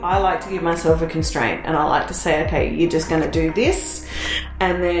I like to give myself a constraint, and I like to say, okay, you're just going to do this,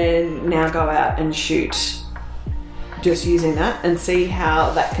 and then now go out and shoot just using that, and see how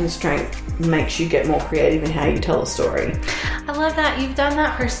that constraint makes you get more creative in how you tell a story. I love that. You've done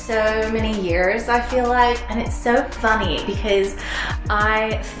that for so many years, I feel like, and it's so funny because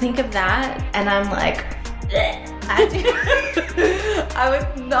I think of that and I'm like, I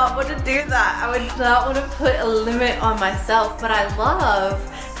would not want to do that. I would not want to put a limit on myself, but I love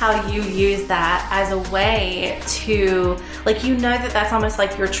how you use that as a way to, like, you know that that's almost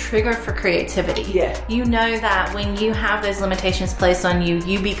like your trigger for creativity. Yeah. You know that when you have those limitations placed on you,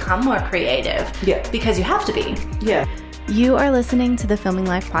 you become more creative. Yeah. Because you have to be. Yeah. You are listening to the Filming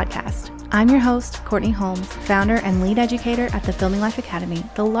Life Podcast. I'm your host, Courtney Holmes, founder and lead educator at the Filming Life Academy,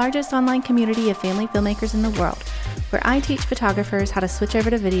 the largest online community of family filmmakers in the world, where I teach photographers how to switch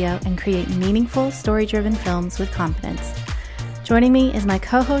over to video and create meaningful, story-driven films with confidence. Joining me is my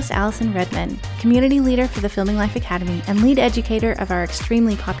co-host, Allison Redman, community leader for the Filming Life Academy and lead educator of our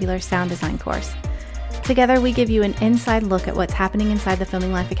extremely popular sound design course. Together, we give you an inside look at what's happening inside the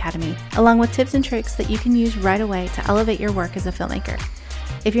Filming Life Academy, along with tips and tricks that you can use right away to elevate your work as a filmmaker.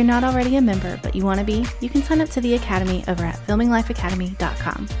 If you're not already a member, but you want to be, you can sign up to the Academy over at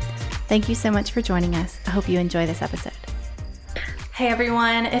filminglifeacademy.com. Thank you so much for joining us. I hope you enjoy this episode. Hey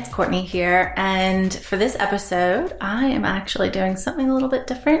everyone, it's Courtney here, and for this episode, I am actually doing something a little bit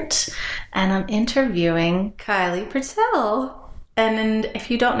different, and I'm interviewing Kylie Patel. And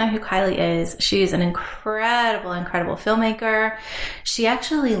if you don't know who Kylie is, she's an incredible filmmaker. She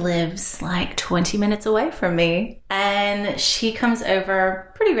actually lives like 20 minutes away from me, and she comes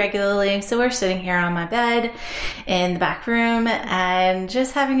over pretty regularly. So we're sitting here on my bed in the back room and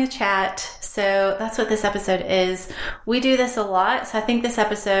just having a chat. So that's what this episode is. We do this a lot. So I think this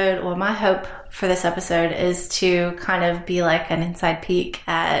episode, or my hope for this episode, is to kind of be like an inside peek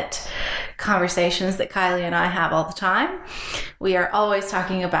at conversations that Kylie and I have all the time. We are always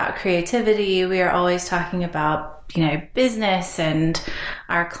talking about creativity. We are always talking about, business and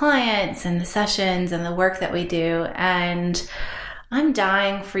our clients and the sessions and the work that we do. And I'm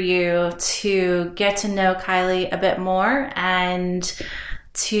dying for you to get to know Kylie a bit more and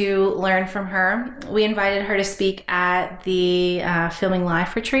to learn from her. We invited her to speak at the Filming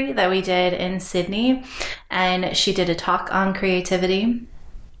Life retreat that we did in Sydney, and she did a talk on creativity.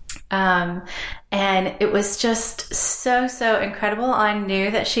 And it was just so incredible. I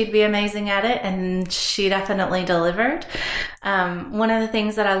knew that she'd be amazing at it, and she definitely delivered. One of the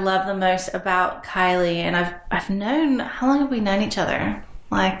things that I love the most about Kylie, and I've known, how long have we known each other?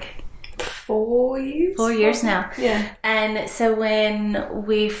 Like 4 years? 4 years now. Yeah. And so when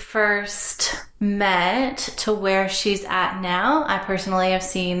we first met to where she's at now, I personally have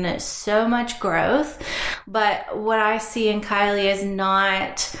seen so much growth. But what I see in Kylie is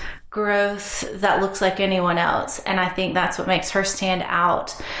not growth that looks like anyone else. And I think that's what makes her stand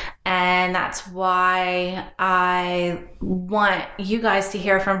out. And that's why I want you guys to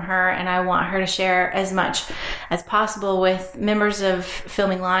hear from her, and I want her to share as much as possible with members of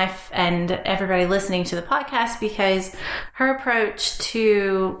Filming Life and everybody listening to the podcast, because her approach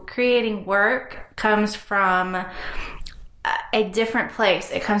to creating work comes from a different place.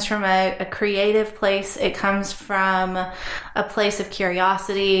 It comes from a creative place. It comes from a place of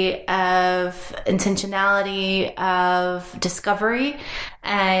curiosity, of intentionality, of discovery.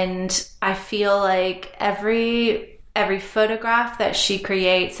 And I feel like every photograph that she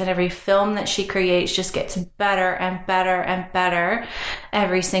creates and every film that she creates just gets better and better and better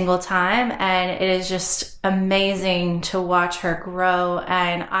every single time. And it is just amazing to watch her grow.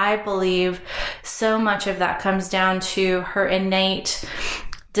 And I believe so much of that comes down to her innate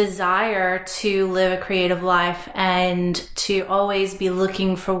desire to live a creative life and to always be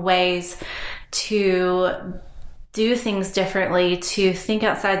looking for ways to do things differently, to think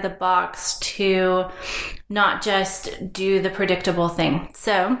outside the box, to not just do the predictable thing.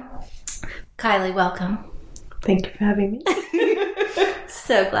 So, Kylie, welcome. Thank you for having me.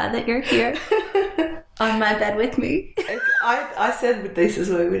 So glad that you're here on my bed with me. I said this is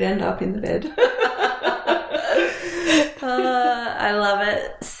where we'd end up, in the bed. I love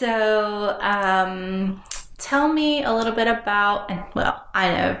it. So, tell me a little bit about, and well, I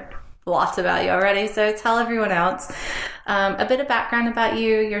know lots about you already, so tell everyone else a bit of background about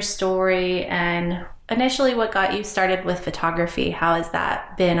you, your story, and initially what got you started with photography. How has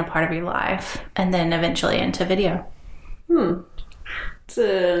that been a part of your life, and then eventually into video? It's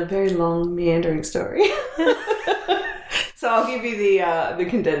a very long, meandering story. So I'll give you the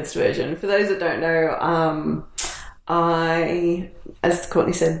condensed version. For those that don't know, I, as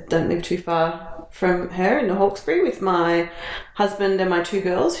Courtney said, don't live too far from her in the Hawkesbury with my husband and my 2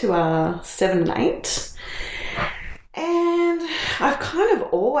 girls who are 7 and 8. And I've kind of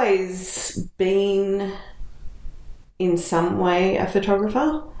always been in some way a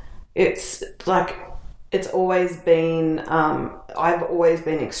photographer. It's always been, I've always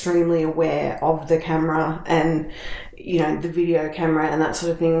been extremely aware of the camera and, the video camera and that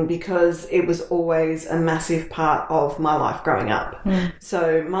sort of thing, because it was always a massive part of my life growing up.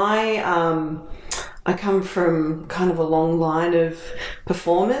 So I come from kind of a long line of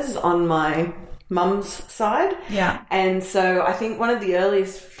performers on my mum's side. Yeah. And so I think one of the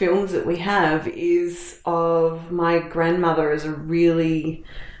earliest films that we have is of my grandmother as a really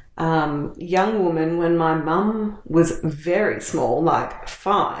young woman when my mum was very small, like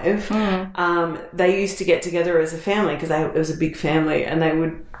 5. They used to get together as a family because it was a big family, and they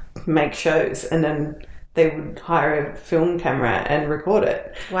would make shows, and then they would hire a film camera and record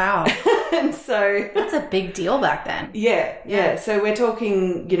it. Wow. And so that's a big deal back then. Yeah. So we're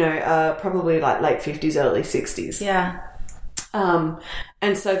talking, probably like late 50s, early 60s. Yeah.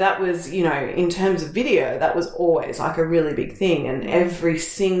 And so that was, in terms of video, that was always like a really big thing. And every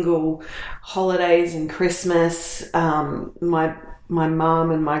single holidays and Christmas, my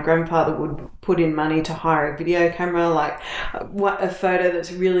mum and my grandfather would put in money to hire a video camera. Like, what a photo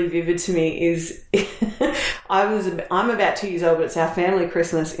that's really vivid to me is I'm about 2 years old, but it's our family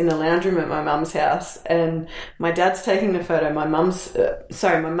Christmas in the lounge room at my mum's house, and my dad's taking the photo. My mum's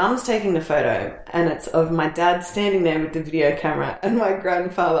taking the photo, and it's of my dad standing there with the video camera and my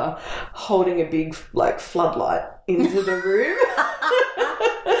grandfather holding a big floodlight into the room.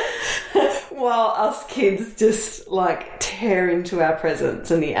 While us kids just tear into our presents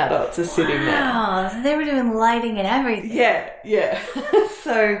and the adults are sitting there. Wow, so they were doing lighting and everything. Yeah.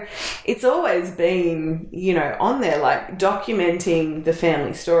 So it's always been, on there, documenting the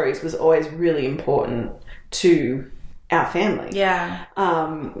family stories was always really important to our family. Yeah.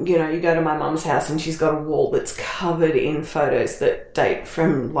 You go to my mum's house and she's got a wall that's covered in photos that date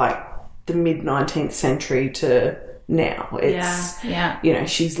from the mid-19th century to now. It's,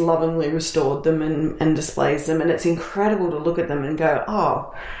 she's lovingly restored them and displays them, and it's incredible to look at them and go,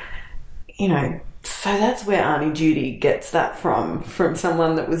 oh, so that's where Auntie Judy gets that from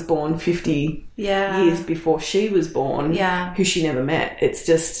someone that was born 50 years before she was born, who she never met. It's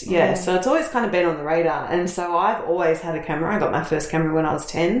just, so it's always kind of been on the radar. And so I've always had a camera. I got my first camera when I was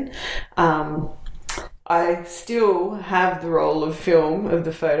 10. I still have the roll of film of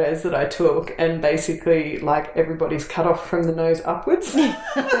the photos that I took, and basically everybody's cut off from the nose upwards. Because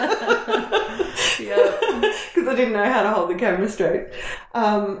I didn't know how to hold the camera straight.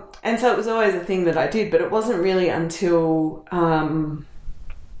 And so it was always a thing that I did, but it wasn't really until the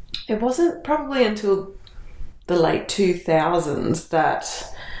late 2000s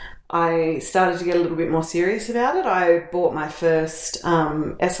that I started to get a little bit more serious about it. I bought my first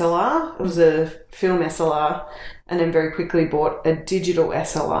SLR. It was a film SLR, and then very quickly bought a digital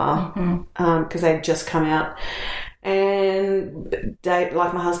SLR because they'd just come out. And Dave,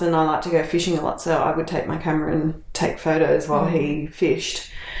 like my husband and I, like to go fishing a lot, so I would take my camera and take photos while he fished.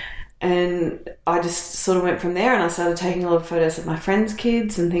 And I just sort of went from there, and I started taking a lot of photos of my friends'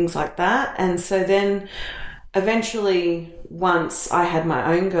 kids and things like that. And so then eventually, once I had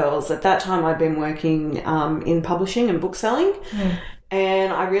my own girls, at that time I'd been working in publishing and book selling.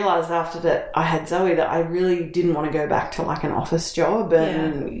 And I realised after that I had Zoe that I really didn't want to go back to an office job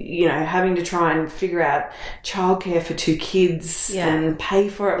and, having to try and figure out childcare for 2 kids and pay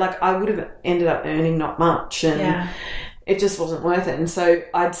for it. I would have ended up earning not much, and it just wasn't worth it. And so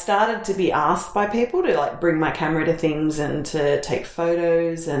I'd started to be asked by people to bring my camera to things and to take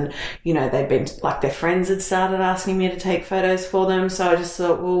photos, and they'd been their friends had started asking me to take photos for them. So I just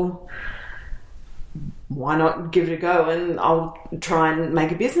thought, well, why not give it a go, and I'll try and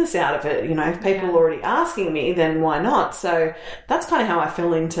make a business out of it. If people are already asking me, then why not? So that's kind of how I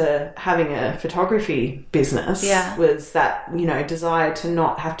fell into having a photography business. Was that, desire to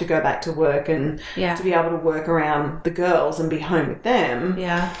not have to go back to work and to be able to work around the girls and be home with them.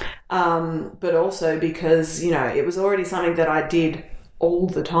 But also because, it was already something that I did all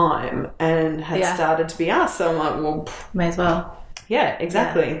the time and had started to be asked. So I'm like, well, may as well. Yeah,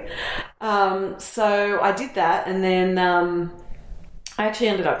 exactly. So I did that, and then I actually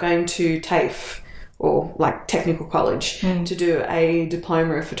ended up going to TAFE, or technical college, to do a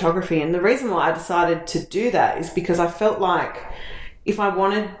diploma of photography. And the reason why I decided to do that is because I felt like if I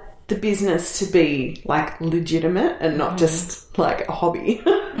wanted the business to be legitimate and not just a hobby,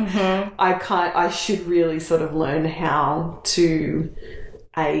 I should really sort of learn how to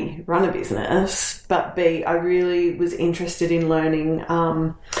A, run a business, but B, I really was interested in learning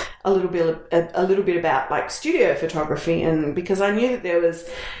a little bit about like studio photography, and because I knew that there was,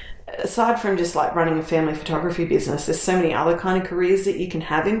 aside from just like running a family photography business, there's so many other kind of careers that you can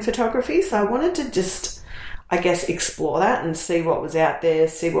have in photography. So I wanted to just, I guess, explore that and see what was out there,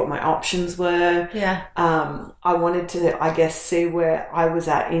 see what my options were. Yeah. I wanted to, I guess, see where I was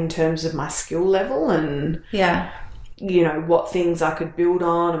at in terms of my skill level and, you know, what things I could build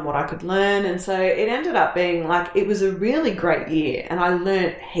on and what I could learn. And so it ended up being like, it was a really great year, and I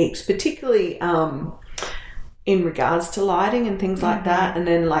learned heaps, particularly in regards to lighting and things like that, and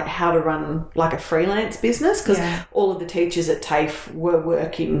then like how to run like a freelance business, because all of the teachers at TAFE were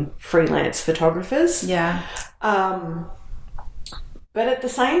working freelance photographers. But at the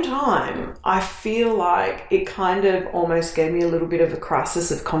same time, I feel like it kind of almost gave me a little bit of a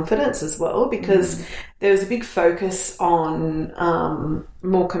crisis of confidence as well, because there was a big focus on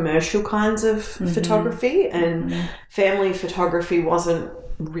more commercial kinds of photography, and family photography wasn't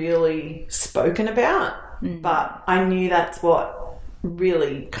really spoken about. But I knew that's what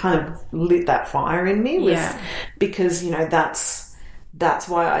really kind of lit that fire in me, was because, you know, that's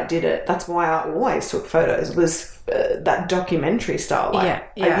why I did it. That's why I always took photos, was that documentary style.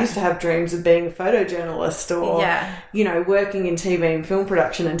 Like, I used to have dreams of being a photojournalist or, you know, working in TV and film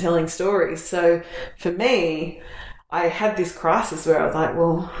production and telling stories. So for me, I had this crisis where I was like,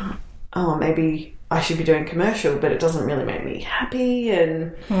 well, maybe I should be doing commercial, but it doesn't really make me happy.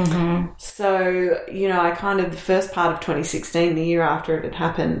 And so, you know, I kind of, the first part of 2016, the year after it had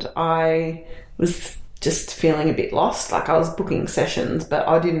happened, I was just feeling a bit lost. Like, I was booking sessions, but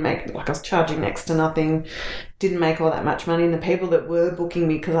I didn't make, like, I was charging next to nothing, didn't make all that much money. And the people that were booking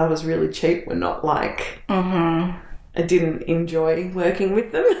me, because I was really cheap, were not like, I didn't enjoy working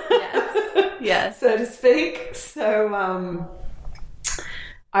with them, so to speak. So,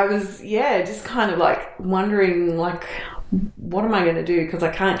 I was, just kind of like wondering, like, what am I going to do? Because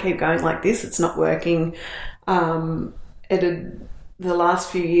I can't keep going like this. It's not working. It had, the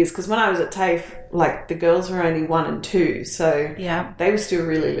last few years, because when I was at TAFE, like, the girls were only 1 and 2, so they were still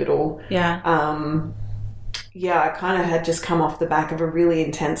really little. I kind of had just come off the back of a really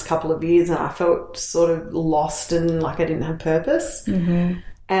intense couple of years, and I felt sort of lost and like I didn't have purpose. And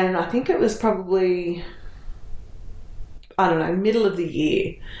I think it was probably, I don't know, middle of the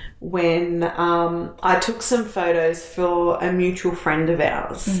year when I took some photos for a mutual friend of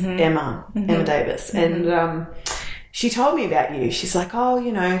ours, Emma Davis, and she told me about you. She's like, oh,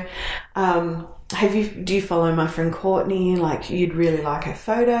 you know, do you follow my friend Courtney? Like, you'd really like her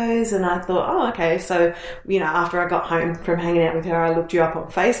photos. And I thought, oh, okay. So, you know, after I got home from hanging out with her, I looked you up on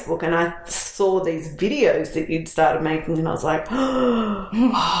Facebook and I saw these videos that you'd started making, and I was like, oh,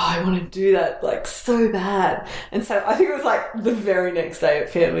 I want to do that, like, so bad. And so I think it was like the very next day at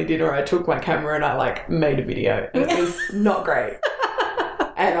family dinner, I took my camera and I like made a video, and it was not great.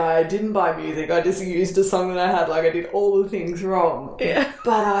 And I didn't buy music. I just used a song that I had. Like, I did all the things wrong.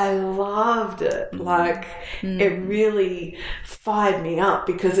 But I loved it. Like, it really fired me up,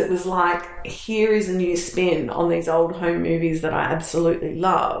 because it was like, here is a new spin on these old home movies that I absolutely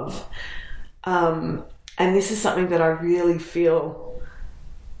love. And this is something that I really feel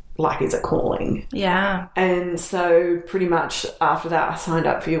like is a calling. And so pretty much after that, I signed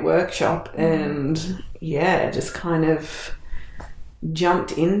up for your workshop and, just kind of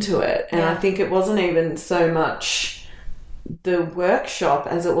jumped into it. And I think it wasn't even so much the workshop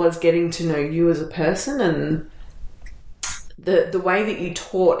as it was getting to know you as a person, and the way that you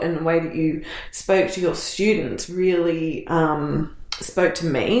taught and the way that you spoke to your students really spoke to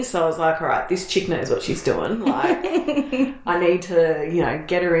me. So I was like, all right, this chick knows what she's doing. Like, I need to, you know,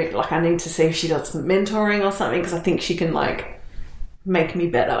 get her in. Like, I need to see if she does some mentoring or something, because I think she can, like, make me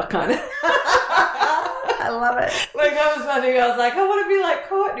better, kind of. I love it. Like, that was my thing. I was like, I want to be like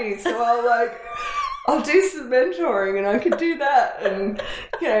Courtney, so I'll do some mentoring and I could do that. And,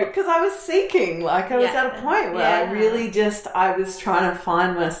 you know, because I was seeking, like, I was at a point where I really just, I was trying to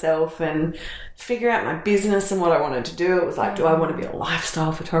find myself and figure out my business and what I wanted to do. It was like, do I want to be a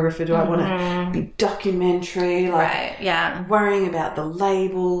lifestyle photographer? Do I want to be documentary? Like, worrying about the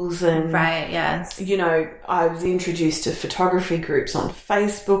labels and, you know, I was introduced to photography groups on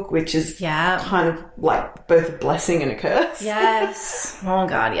Facebook, which is kind of like both a blessing and a curse. Oh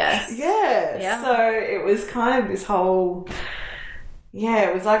God, yes. So it was kind of this whole,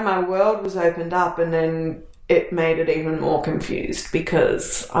 it was like my world was opened up, and then it made it even more confused,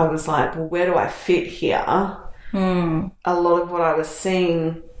 because I was like, well, where do I fit here? A lot of what I was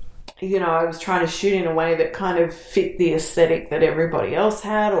seeing, you know, I was trying to shoot in a way that kind of fit the aesthetic that everybody else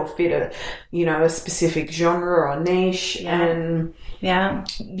had, or fit a, you know, a specific genre or niche. And,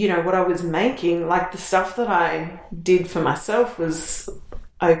 you know, what I was making, like the stuff that I did for myself was,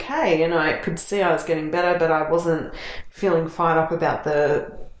 okay, and I could see I was getting better, but I wasn't feeling fired up about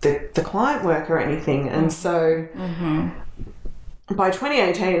the client work or anything. And so by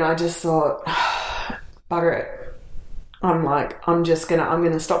 2018, I just thought, bugger it. I'm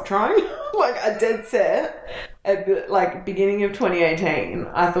going to stop trying. Like, a dead set at the beginning of 2018.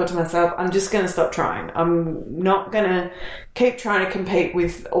 I thought to myself, I'm just going to stop trying. I'm not going to keep trying to compete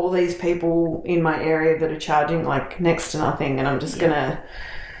with all these people in my area that are charging like next to nothing. And I'm just going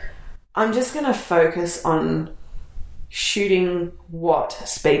to focus on shooting what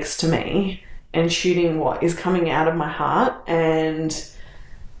speaks to me and shooting what is coming out of my heart, and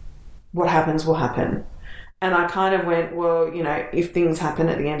what happens will happen. And I kind of went, well, you know, if things happen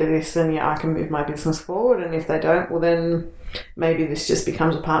at the end of this, then I can move my business forward. And if they don't, well, then maybe this just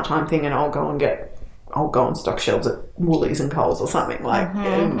becomes a part-time thing, and I'll go and stock shelves at Woolies and Coles or something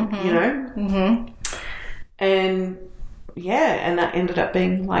you know. And yeah, and that ended up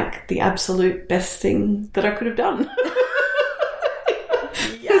being like the absolute best thing that I could have done.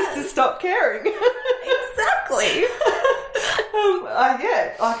 Just to stop caring. Exactly.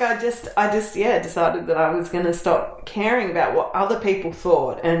 I just decided that I was going to stop caring about what other people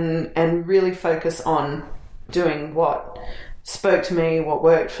thought and really focus on doing what spoke to me, what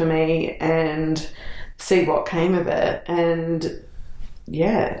worked for me, and see what came of it. And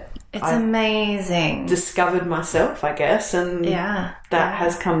yeah, it's amazing. Discovered myself, I guess, and that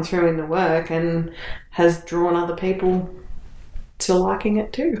has come through in the work and has drawn other people to liking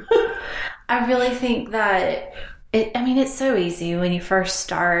it too. I really think that it's so easy when you first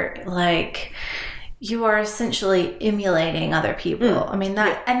start, like, you are essentially emulating other people. And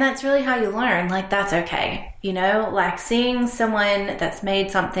that's really how you learn. Like, that's okay. You know, like seeing someone that's made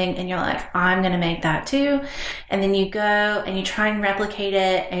something and you're like, I'm going to make that too. And then you go and you try and replicate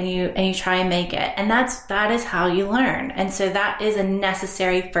it and you try and make it. And that is how you learn. And so that is a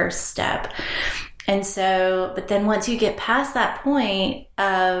necessary first step. And so, but then once you get past that point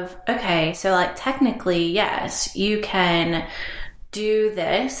of, okay, so like technically, yes, you can do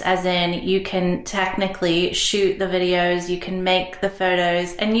this, as in you can technically shoot the videos, you can make the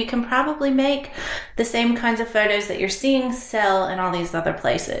photos, and you can probably make the same kinds of photos that you're seeing sell in all these other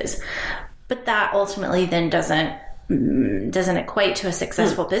places. But that ultimately then doesn't equate to a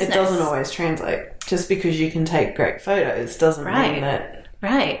successful business. It doesn't always translate. Just because you can take great photos doesn't mean that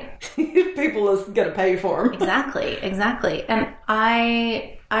people are going to pay for them. Exactly. And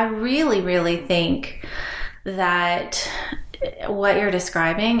I really, really think that what you're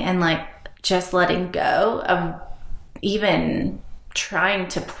describing and like just letting go of even trying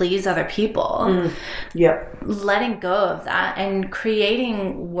to please other people, letting go of that and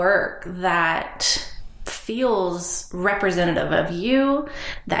creating work that feels representative of you,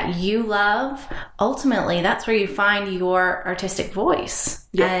 that you love, ultimately that's where you find your artistic voice.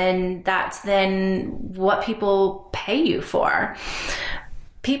 And that's then what people pay you for.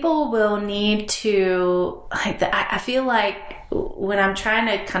 People will need to, like, I feel like when I'm trying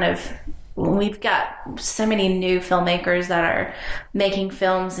to kind of, we've got so many new filmmakers that are making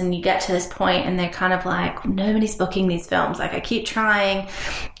films, and you get to this point and they're kind of like, nobody's booking these films. Like, I keep trying.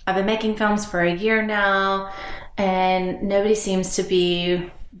 I've been making films for a year now and nobody seems to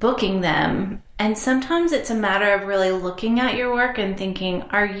be booking them. And sometimes it's a matter of really looking at your work and thinking,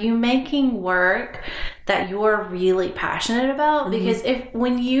 are you making work that you're really passionate about? Because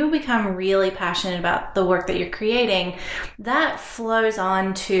when you become really passionate about the work that you're creating, that flows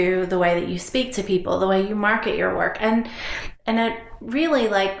on to the way that you speak to people, the way you market your work. And it really,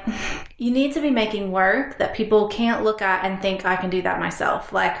 like, you need to be making work that people can't look at and think, I can do that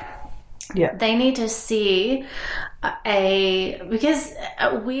myself. Like, they need to see because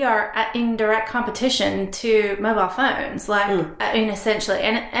we are in direct competition to mobile phones, like, I mean, essentially,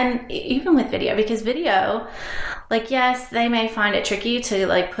 and even with video, because video, like, yes, they may find it tricky to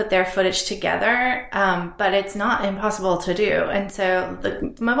like put their footage together, but it's not impossible to do. And so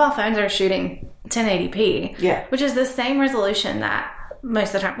the mobile phones are shooting 1080p, which is the same resolution that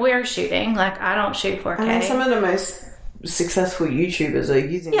most of the time we're shooting. Like, I don't shoot 4K. I mean, some of the most successful YouTubers are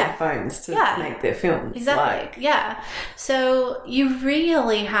using their phones to make their films. Exactly. So you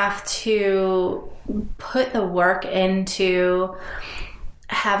really have to put the work into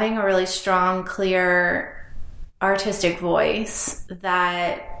having a really strong, clear artistic voice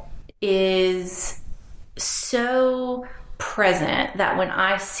that is so present that when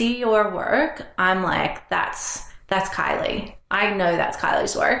I see your work, I'm like, that's Kylie. I know that's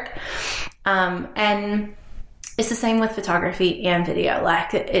Kylie's work. And it's the same with photography and video.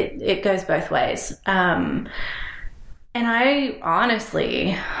 Like, it goes both ways. And I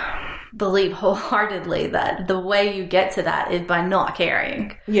honestly, believe wholeheartedly that the way you get to that is by not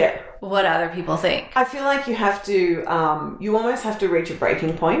caring what other people think. I feel like you have to, you almost have to reach a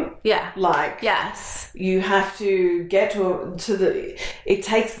breaking point. Yeah. Like, yes. You have to get it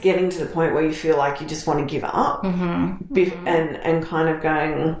takes getting to the point where you feel like you just want to give up and kind of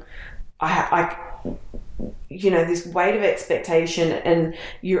going, this weight of expectation and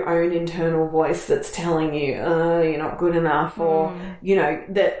your own internal voice that's telling you, you're not good enough, or,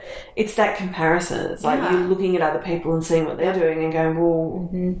 that it's that comparison. It's like you're looking at other people and seeing what they're doing and going, well,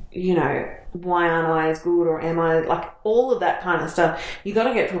 why aren't I as good, or am I, like, all of that kind of stuff. You got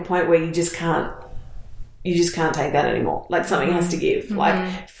to get to a point where you just can't take that anymore. Like, something has to give.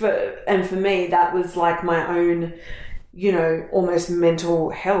 Like, for me, that was like my own, almost mental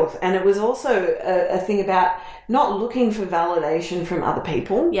health. And it was also a thing about not looking for validation from other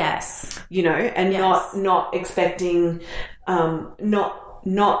people. Yes. And not expecting,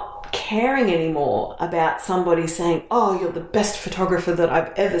 not caring anymore about somebody saying, oh, you're the best photographer that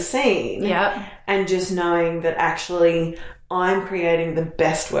I've ever seen. Yep. And just knowing that actually I'm creating the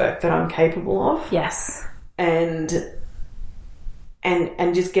best work that I'm capable of. Yes. And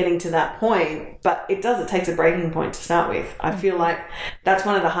just getting to that point. But it takes a breaking point to start with. I feel like that's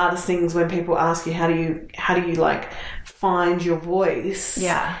one of the hardest things when people ask you, how do you like find your voice?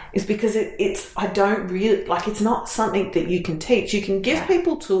 Yeah. Is because I don't really, like, it's not something that you can teach. You can give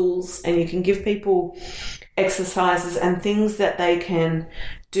people tools and you can give people exercises and things that they can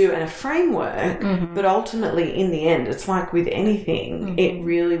do and a framework, but ultimately in the end, it's like with anything, it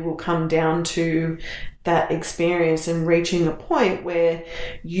really will come down to that experience and reaching a point where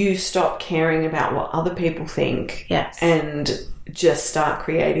you stop caring about what other people think and just start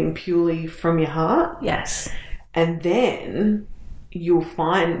creating purely from your heart. Yes. And then you'll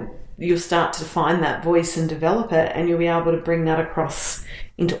start to find that voice and develop it, and you'll be able to bring that across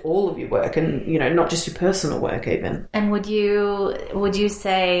into all of your work, and not just your personal work even. And would you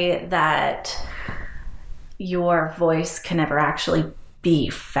say that your voice can never actually be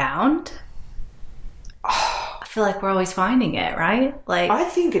found? I feel like we're always finding it, right? Like, I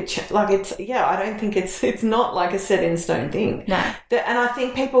think I don't think it's not like a set in stone thing. No. And I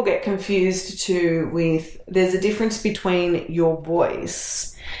think people get confused too with, there's a difference between your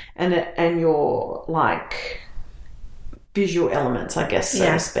voice and your, like, visual elements, I guess, so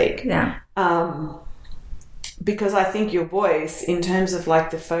to speak. Yeah. Because I think your voice, in terms of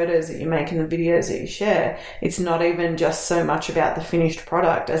like the photos that you make and the videos that you share, it's not even just so much about the finished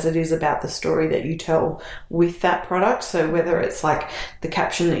product as it is about the story that you tell with that product. So whether it's like the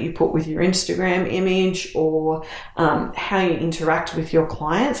caption that you put with your Instagram image or how you interact with your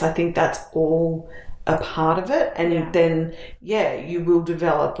clients, I think that's all a part of it. And then you will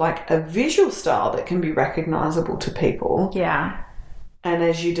develop like a visual style that can be recognizable to people. Yeah. And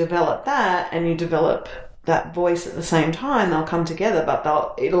as you develop that and you develop that voice at the same time, they'll come together,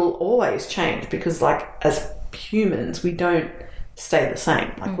 but it'll always change, because like as humans, we don't stay the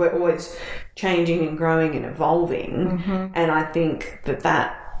same. Like we're always changing and growing and evolving. And I think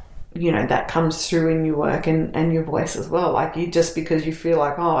that comes through in your work and your voice as well. Like, you, just because you feel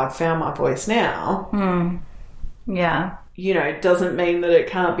like, oh, I've found my voice now. Yeah. It doesn't mean that it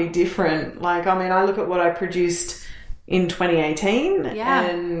can't be different. Like, I mean, I look at what I produced in 2018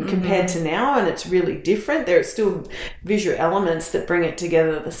 and compared to now, and it's really different. There are still visual elements that bring it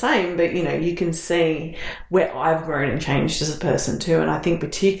together the same, but you can see where I've grown and changed as a person too. And I think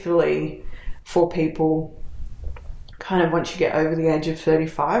particularly for people kind of once you get over the age of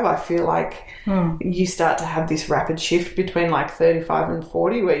 35, I feel like you start to have this rapid shift between like 35 and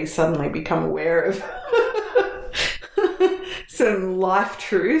 40 where you suddenly become aware of some life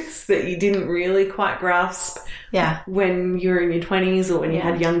truths that you didn't really quite grasp when you were in your 20s, or when you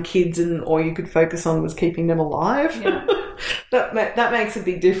had young kids and all you could focus on was keeping them alive. That makes a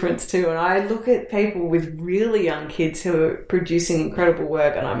big difference too. And I look at people with really young kids who are producing incredible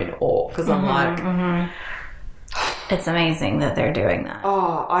work, and I'm in awe, because I'm like, it's amazing that they're doing that.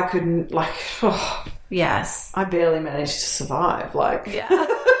 Oh, I couldn't, like, yes, I barely managed to survive, like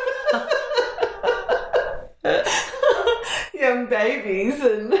young babies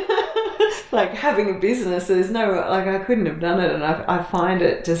and like having a business. There's no, like, I couldn't have done it, and I find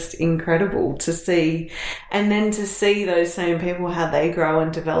it just incredible to see, and then to see those same people, how they grow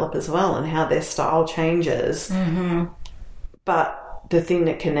and develop as well, and how their style changes. But the thing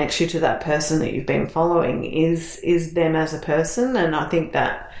that connects you to that person that you've been following is them as a person. And I think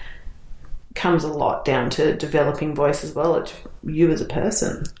that comes a lot down to developing voice as well. It's you as a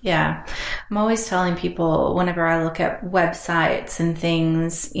person. Yeah. I'm always telling people whenever I look at websites and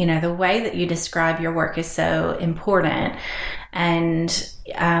things, you know, the way that you describe your work is so important. And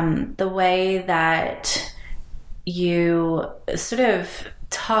the way that you sort of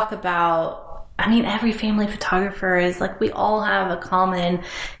talk about, I mean, every family photographer is like, we all have a common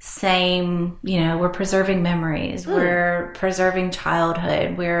same, you know, we're preserving memories, we're preserving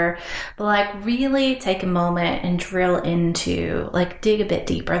childhood, we're like really take a moment and drill into, like, dig a bit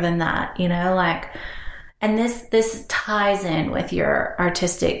deeper than that, you know, like, and this ties in with your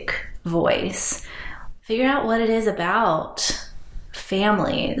artistic voice. Figure out what it is about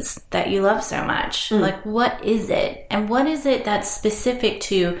families that you love so much. Like, what is it? And what is it that's specific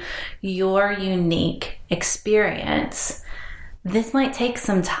to your unique experience? This might take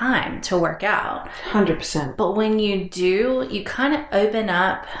some time to work out. 100%. But when you do, you kind of open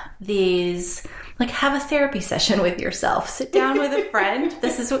up these, like, have a therapy session with yourself. Sit down with a friend.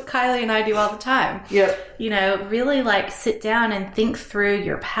 This is what Kylie and I do all the time. Yep. You know, really, like, sit down and think through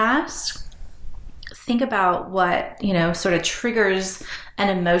your past. Think about what, you know, sort of triggers an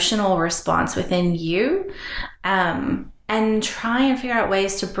emotional response within you, and try and figure out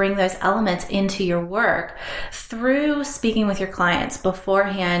ways to bring those elements into your work through speaking with your clients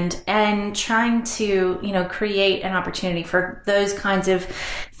beforehand and trying to, you know, create an opportunity for those kinds of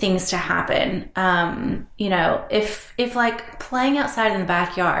things to happen. You know, if like playing outside in the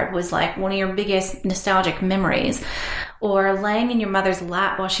backyard was like one of your biggest nostalgic memories, or laying in your mother's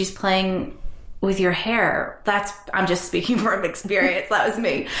lap while she's playing with your hair, I'm just speaking from experience. That was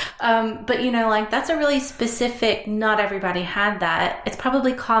me. But, you know, like, that's a really specific, not everybody had that. It's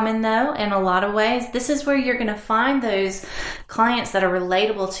probably common, though, in a lot of ways. This is where you're going to find those clients that are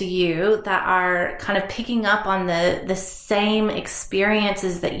relatable to you, that are kind of picking up on the same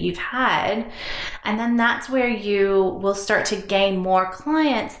experiences that you've had. And then that's where you will start to gain more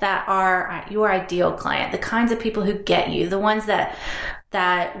clients that are your ideal client, the kinds of people who get you, the ones that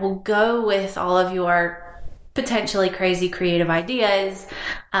will go with all of your potentially crazy creative ideas,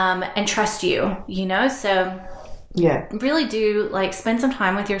 and trust you, you know? So yeah, really do, like, spend some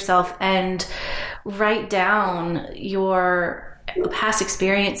time with yourself and write down your past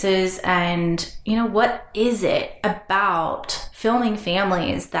experiences and, you know, what is it about filming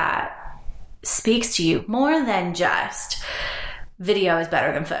families that speaks to you more than just video is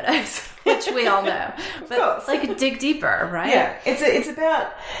better than photos, which we all know. But, like, dig deeper, right? Yeah, it's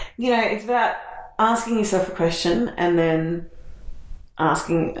about, you know, it's about asking yourself a question and then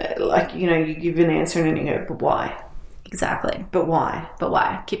asking, like, you know, you give an answer and then you go, but why? Exactly. But why? But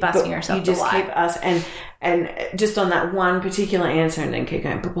why? Keep asking yourself. You just why. keep asking, and just on that one particular answer, and then keep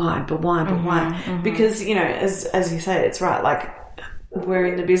going, but why? But why? But why? Mm-hmm. Because, you know, as you say, it's right. Like, we're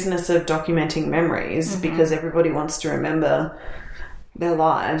in the business of documenting memories because everybody wants to remember their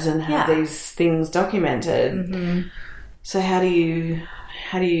lives and have these things documented. So how do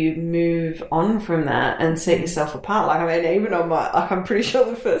you move on from that and set yourself apart? Like, I mean, even on my, like, I'm pretty sure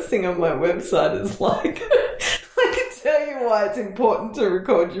the first thing on my website is like, I can tell you why it's important to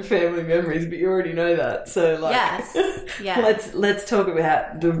record your family memories, but you already know that. So, like, let's talk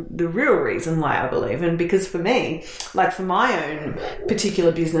about the real reason why I believe. And because for me, like, for my own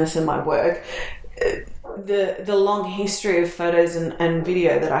particular business and my work, the long history of photos and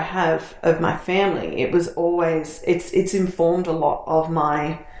video that I have of my family, it was always, it's informed a lot of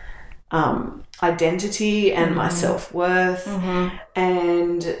my identity and my self-worth.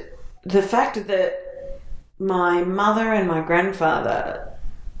 And the fact that my mother and my grandfather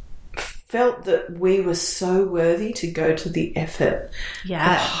felt that we were so worthy to go to the effort of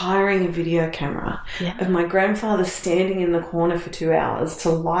hiring a video camera, of my grandfather standing in the corner for 2 hours to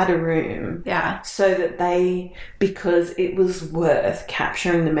light a room, so that because it was worth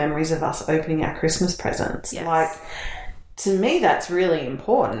capturing the memories of us opening our Christmas presents. Like, to me, that's really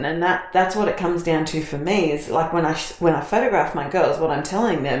important, and that's what it comes down to for me. Is like, when I photograph my girls, what I'm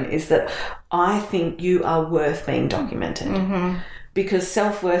telling them is that I think you are worth being documented. Because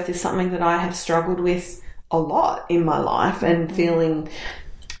self-worth is something that I have struggled with a lot in my life, and feeling,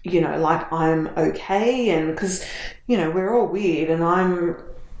 you know, like I'm okay, and because, you know, we're all weird, and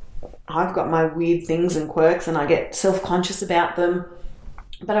I've got my weird things and quirks, and I get self-conscious about them,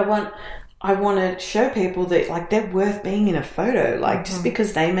 but I want to show people that, like, they're worth being in a photo. Like, just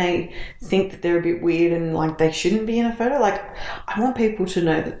because they may think that they're a bit weird and, like, they shouldn't be in a photo, like, I want people to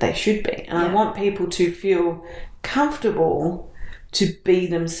know that they should be, and I want people to feel comfortable to be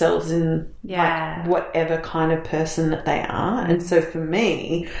themselves in Yeah. like whatever kind of person that they are. And so for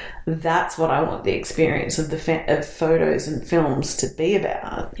me, that's what I want the experience of of photos and films to be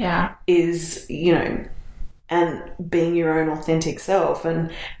about. Yeah. Is, you know, and being your own authentic self,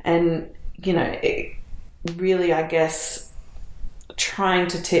 and you know, really, I guess, trying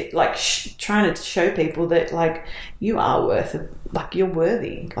to show people that like you are you're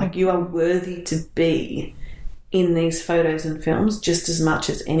worthy, like you are worthy to be in these photos and films just as much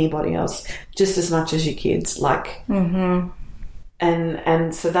as anybody else, just as much as your kids, like, and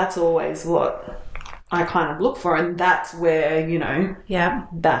so that's always what I kind of look for, and that's where, you know,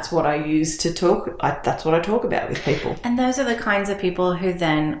 that's what I use to talk. That's what I talk about with people. And those are the kinds of people who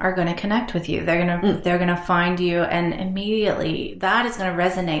then are going to connect with you. They're going to find you, and immediately that is going to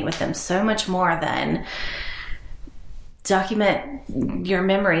resonate with them so much more than document your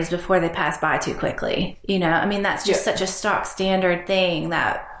memories before they pass by too quickly. You know, I mean, that's just such a stock standard thing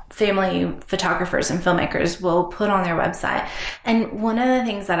that family photographers and filmmakers will put on their website. And one of the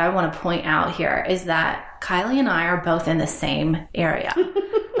things that I want to point out here is that Kylie and I are both in the same area.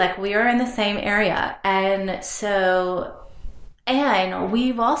 Like, we are in the same area. And so, and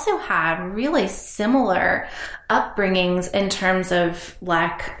we've also had really similar upbringings in terms of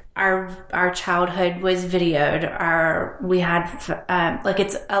like our childhood was videoed. We had like,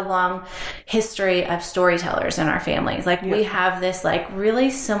 it's a long history of storytellers in our families. Like, we have this like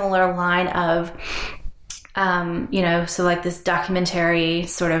really similar line of, you know, so like this documentary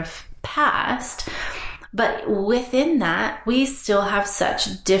sort of past, but within that, we still have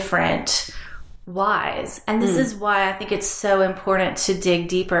such different whys. And this is why I think it's so important to dig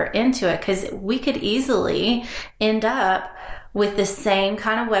deeper into it, because we could easily end up with the same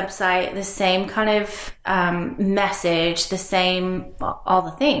kind of website, the same kind of message, the same, all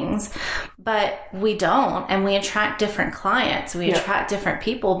the things, but we don't. And we attract different clients. We attract different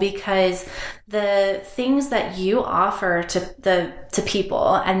people because the things that you offer to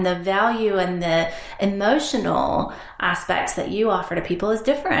people and the value and the emotional aspects that you offer to people is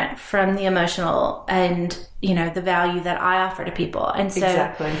different from the emotional and, you know, the value that I offer to people. And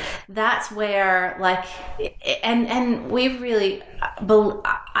so that's where, like, and we really,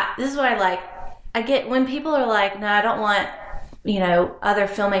 this is what I like. I get when people are like, no, I don't want, you know, other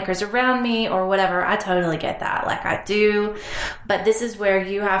filmmakers around me or whatever. I totally get that. Like, I do. But this is where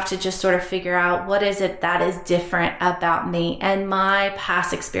you have to just sort of figure out, what is it that is different about me and my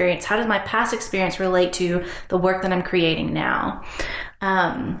past experience? How does my past experience relate to the work that I'm creating now?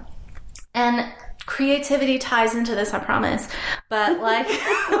 And creativity ties into this, I promise. But like,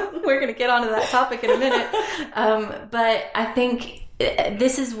 we're going to get onto that topic in a minute. But I think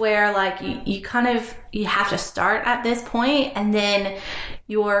this is where, like, you have to start at this point, and then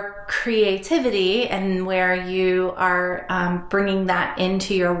your creativity and where you are bringing that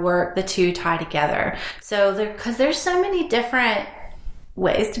into your work, the two tie together. So because there's so many different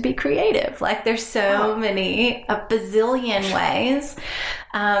ways to be creative. Like, there's so many, a bazillion ways.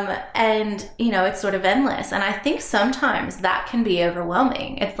 And, you know, it's sort of endless. And I think sometimes that can be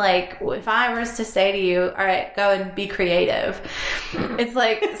overwhelming. It's like, if I was to say to you, all right, go and be creative, it's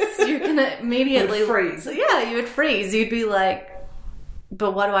like, you're going to immediately You'd freeze. Yeah, you would freeze. You'd be like,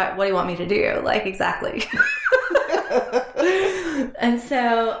 but what do you want me to do? Like, exactly. And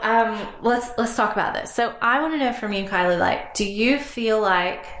so let's talk about this. So I want to know from you, Kylie, like, do you feel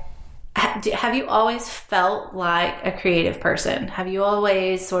like, have you always felt like a creative person? Have you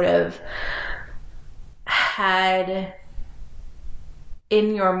always sort of had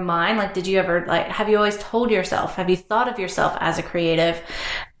in your mind, like, did you ever, like, have you always told yourself, have you thought of yourself as a creative?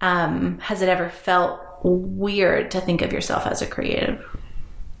 Has it ever felt weird to think of yourself as a creative?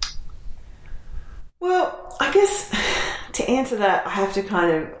 Well, I guess to answer that, I have to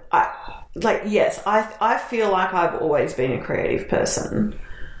kind of, yes, I feel like I've always been a creative person.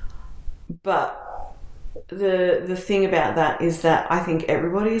 But the thing about that is that I think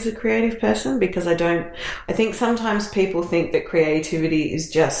everybody is a creative person, because I think sometimes people think that creativity is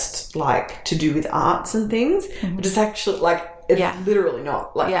just like to do with arts and things, but it's actually like, it's literally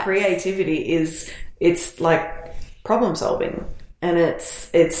not. Like, creativity it's like problem solving. And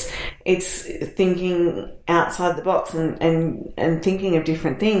it's thinking outside the box and thinking of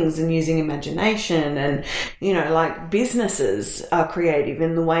different things and using imagination. And, you know, like, businesses are creative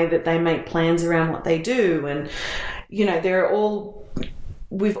in the way that they make plans around what they do. And, you know,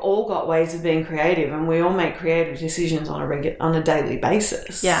 we've all got ways of being creative, and we all make creative decisions on a daily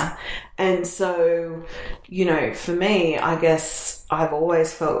basis. Yeah. And so, you know, for me, I guess I've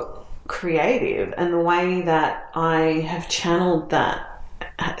always felt creative, and the way that I have channeled that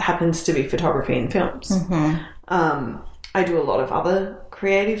happens to be photography and films. I do a lot of other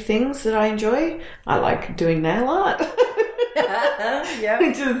creative things that I enjoy. I like doing nail art. Yeah.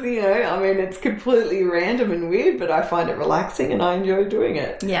 Which is, I mean, it's completely random and weird, but I find it relaxing and I enjoy doing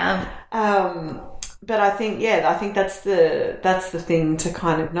it. Yeah. But I think that's the thing to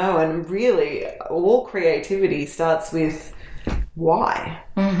kind of know. And really, all creativity starts with why.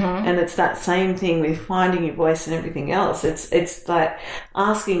 Mm-hmm. And it's that same thing with finding your voice and everything else. It's like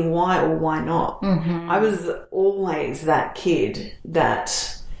asking why or why not. Mm-hmm. I was always that kid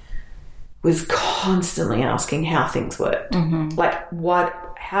that was constantly asking how things worked. Mm-hmm. Like,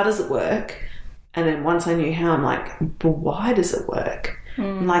 how does it work? And then once I knew how, I'm like, but why does it work?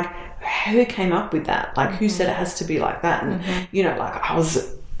 Mm. Like, who came up with that? Like, who said it has to be like that? And, I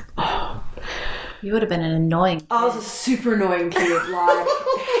was... You would have been an annoying kid. I was a super annoying kid. Like,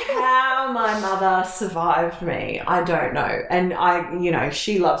 how my mother survived me, I don't know. And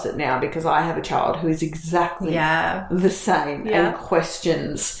she loves it now because I have a child who is exactly the same and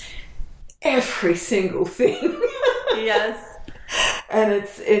questions every single thing. Yes. And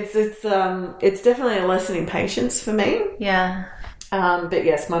it's definitely a lesson in patience for me. Yeah. But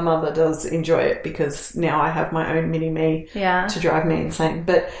yes, my mother does enjoy it because now I have my own mini-me to drive me insane.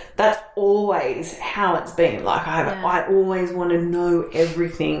 But that's always how it's been. Like, I always want to know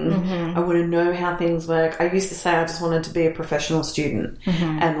everything. Mm-hmm. I want to know how things work. I used to say I just wanted to be a professional student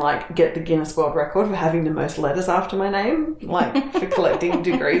and, like, get the Guinness World Record for having the most letters after my name, like, for collecting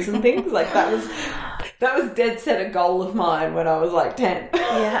degrees and things. Like, that was dead set a goal of mine when I was, like, 10.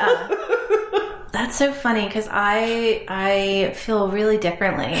 Yeah. That's so funny because I feel really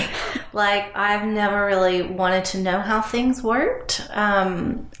differently. Like, I've never really wanted to know how things worked.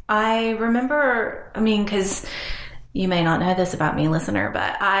 I remember, because you may not know this about me, listener,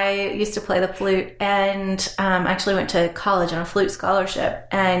 but I used to play the flute and actually went to college on a flute scholarship.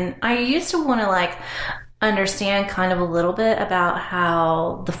 And I used to want to, like, understand kind of a little bit about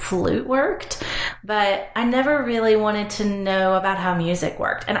how the flute worked, but I never really wanted to know about how music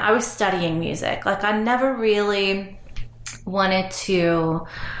worked. And I was studying music. Like, I never really wanted to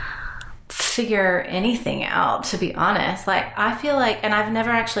figure anything out, to be honest. Like, I feel like, and I've never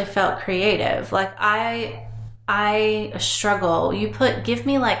actually felt creative. Like, I struggle. Give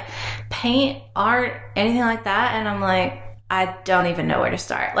me like paint, art, anything like that, and I'm like, I don't even know where to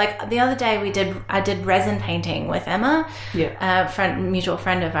start. Like, the other day I did resin painting with Emma, mutual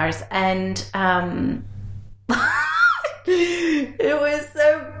friend of ours, and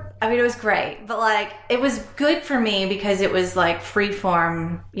it was great, but like, it was good for me because it was like free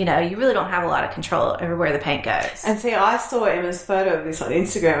form. You really don't have a lot of control over where the paint goes. And see, I saw Emma's photo of this on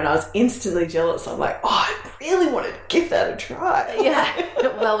Instagram and I was instantly jealous. I'm like, I really want to give that a try. Yeah.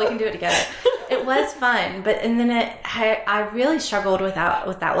 Well, we can do it together. It was fun, and then I really struggled with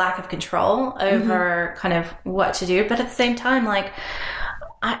that lack of control over kind of what to do. But at the same time, like,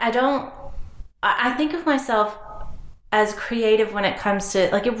 I think of myself as creative when it comes to,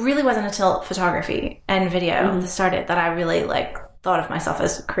 like, it really wasn't until photography and video started that I really, like, thought of myself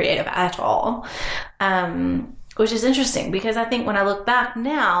as creative at all. Which is interesting because I think when I look back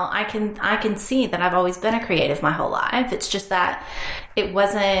now, I can see that I've always been a creative my whole life. It's just that it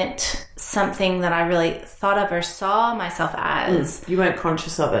wasn't something that I really thought of or saw myself as. You weren't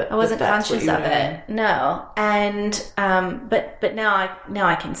conscious of it. I wasn't conscious of it. No. And but now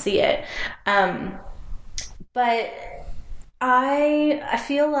I can see it. But I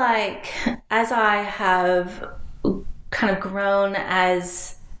feel like as I have kind of grown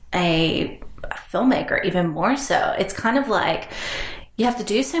as a filmmaker, even more so, it's kind of like you have to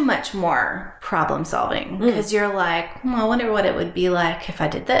do so much more problem solving because you're like, I wonder what it would be like if I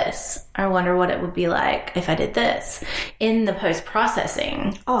did this. I wonder what it would be like if I did this in the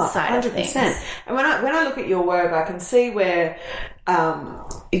post-processing side 100%. Of things. And when I look at your work, I can see where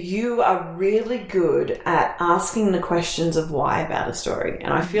you are really good at asking the questions of why about a story.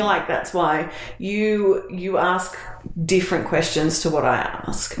 And I feel like that's why you ask different questions to what I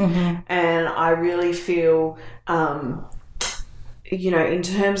ask. Mm-hmm. And I really feel in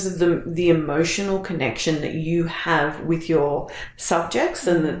terms of the emotional connection that you have with your subjects,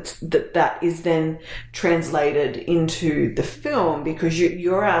 and that is then translated into the film because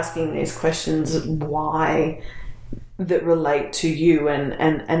you're asking these questions why that relate to you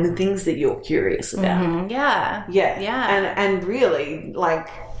and the things that you're curious about. Mm-hmm. Yeah. And really, like,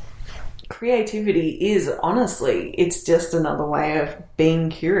 creativity is honestly, it's just another way of being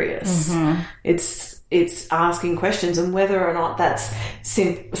curious. Mm-hmm. It's asking questions, and whether or not that's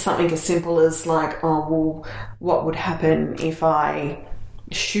something as simple as like, what would happen if I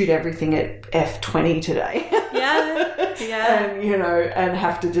shoot everything at F20 today. Yeah. And, you know, and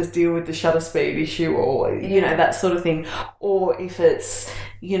have to just deal with the shutter speed issue or, you know, that sort of thing. Or if it's,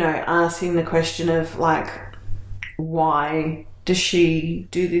 you know, asking the question of, like, why does she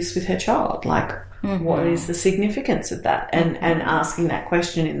do this with her child? Like, what is the significance of that? And asking that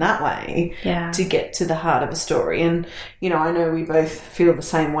question in that way to get to the heart of a story. And, you know, I know we both feel the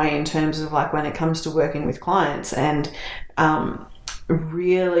same way in terms of, like, when it comes to working with clients, and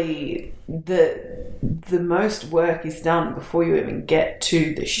really the most work is done before you even get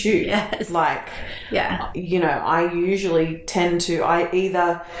to the shoot. Yes. Like, you know, I usually tend to,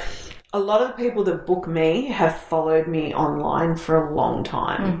 a lot of the people that book me have followed me online for a long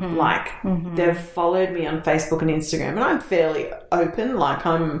time. Like, they've followed me on Facebook and Instagram, and I'm fairly open. Like,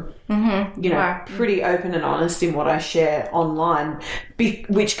 I'm, you know, pretty open and honest in what I share online,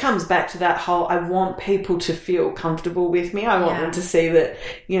 which comes back to that whole, I want people to feel comfortable with me. I want them to see that,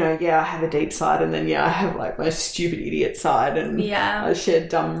 you know, I have a deep side, and then, I have, like, my stupid idiot side, and I share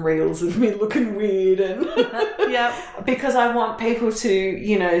dumb reels of me looking weird, and because I want people to,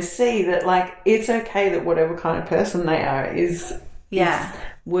 you know, see that, like, it's okay that whatever kind of person they are is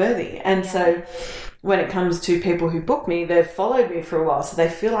worthy. And so when it comes to people who book me, they've followed me for a while, so they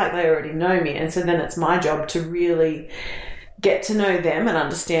feel like they already know me. And so then it's my job to really get to know them and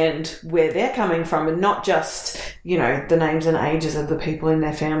understand where they're coming from, and not just, you know, the names and ages of the people in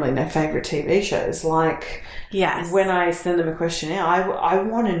their family and their favourite TV shows. Like, when I send them a questionnaire, I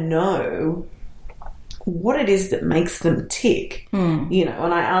want to know what it is that makes them tick, you know,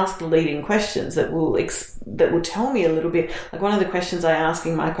 and I ask leading questions that will tell me a little bit. Like, one of the questions I ask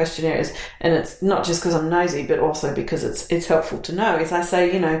in my questionnaire is, and it's not just because I'm nosy, but also because it's helpful to know, is I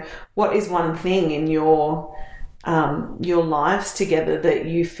say, you know, what is one thing in your lives together that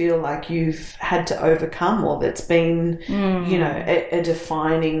you feel like you've had to overcome, or that's been, you know, a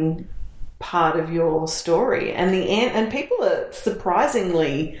defining part of your story? And people are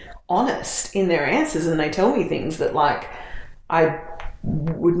surprisingly honest in their answers, and they tell me things that, like, I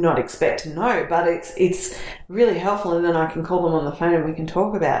would not expect to know, but it's really helpful, and then I can call them on the phone and we can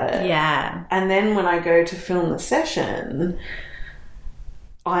talk about it. And then when I go to film the session,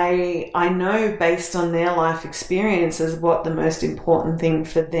 I know, based on their life experiences, what the most important thing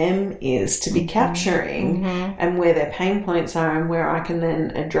for them is to be capturing, and where their pain points are, and where I can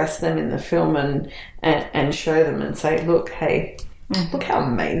then address them in the film and show them and say, look, hey, look how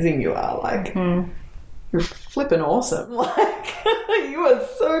amazing you are. Like, you're flipping awesome. Like, you are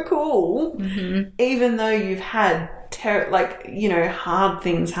so cool. Even though you've had, you know, hard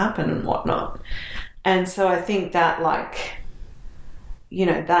things happen and whatnot. And so I think that, like, you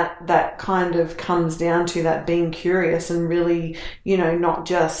know, that kind of comes down to that being curious and really, you know, not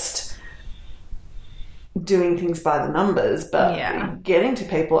just doing things by the numbers, but getting to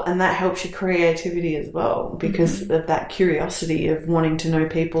people, and that helps your creativity as well, because of that curiosity of wanting to know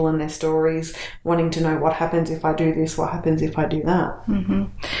people and their stories, wanting to know what happens if I do this, what happens if I do that.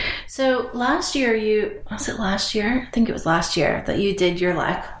 So last year, I think it was last year that you did your,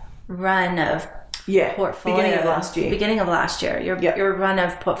 like, run of portfolio. Beginning of last year, your run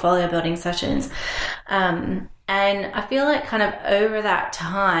of portfolio building sessions. And I feel like kind of over that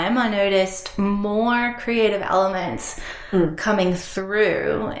time, I noticed more creative elements coming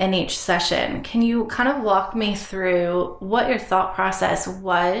through in each session. Can you kind of walk me through what your thought process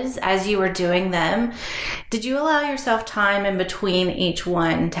was as you were doing them? Did you allow yourself time in between each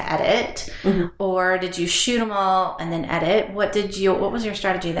one to edit? Or did you shoot them all and then edit? What was your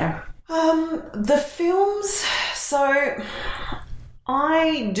strategy there? The films, so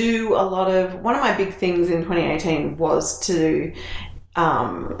I do a lot of, one of my big things in 2018 was to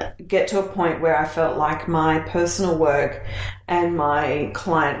get to a point where I felt like my personal work and my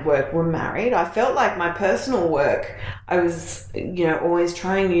client work were married. I felt like my personal work, I was, you know, always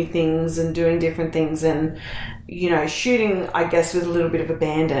trying new things and doing different things, and, you know, shooting, I guess, with a little bit of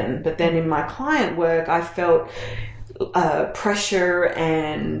abandon. But then in my client work, I felt pressure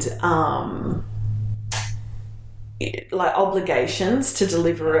and like obligations to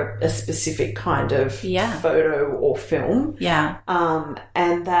deliver a specific kind of photo or film.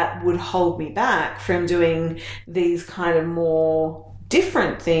 And that would hold me back from doing these kind of more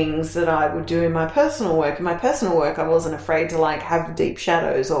different things that I would do in my personal work. In my personal work, I wasn't afraid to, like, have deep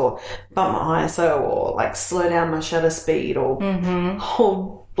shadows or bump my ISO or, like, slow down my shutter speed or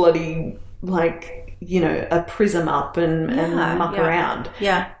hold bloody, like, you know, a prism up and muck around.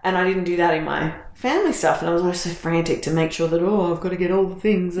 And I didn't do that in my family stuff, and I was always so frantic to make sure that, I've got to get all the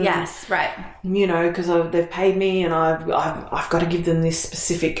things. And, you know, because they've paid me, and I've got to give them this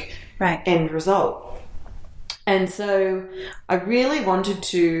specific end result. And so I really wanted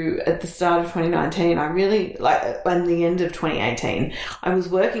to, at the start of 2019, I really, like, by the end of 2018, I was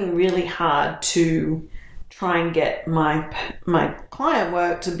working really hard to try and get my client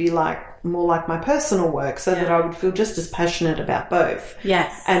work to be like more like my personal work, so that I would feel just as passionate about both.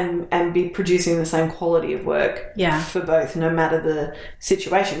 Yes. And be producing the same quality of work for both, no matter the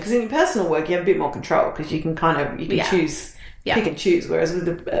situation. Because in your personal work, you have a bit more control, because you can choose, pick and choose. Whereas with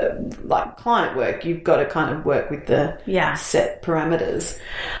the like client work, you've got to kind of work with the set parameters.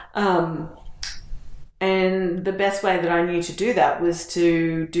 And the best way that I knew to do that was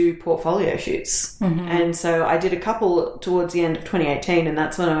to do portfolio shoots. And so I did a couple towards the end of 2018, and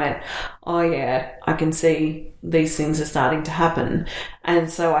that's when I went, oh yeah, I can see these things are starting to happen. And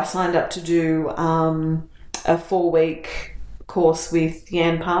so I signed up to do a 4-week course with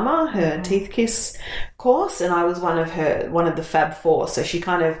Yan Palmer, her Teeth Kiss course, and I was one of the Fab Four. So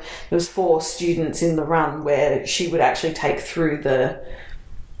there was 4 students in the run where she would actually take through the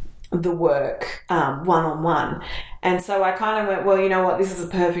work one-on-one. And so I kind of went, well, you know what, this is a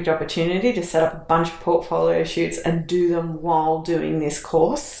perfect opportunity to set up a bunch of portfolio shoots and do them while doing this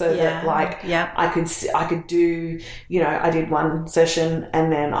course, so that I could do, I did one session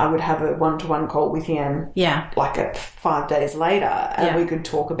and then I would have a one-to-one call with Yan like 5 days later, and we could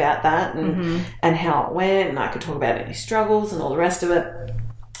talk about that and how it went, and I could talk about any struggles and all the rest of it.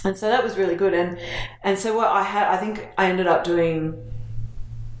 And so that was really good. And so what I think I ended up doing,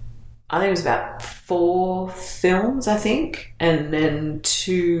 I think it was about 4 films, and then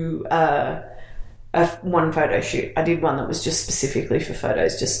 2, one photo shoot. I did one that was just specifically for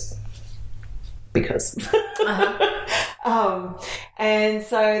photos, just because. And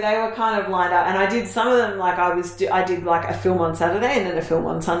so they were kind of lined up, and I did some of them, like I did like a film on Saturday and then a film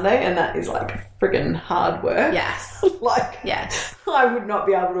on Sunday, and that is like friggin' hard work. Yes. Yes. I would not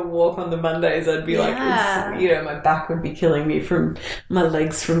be able to walk on the Mondays. I'd be like, my back would be killing me from my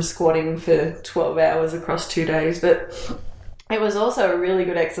legs from squatting for 12 hours across 2 days. But it was also a really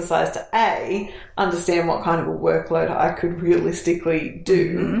good exercise to A, understand what kind of a workload I could realistically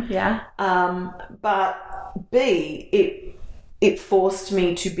do. But B, it forced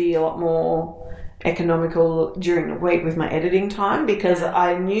me to be a lot more economical during the week with my editing time, because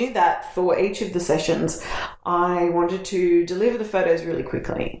I knew that for each of the sessions I wanted to deliver the photos really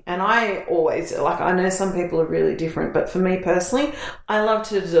quickly. And I always, I know some people are really different, but for me personally, I love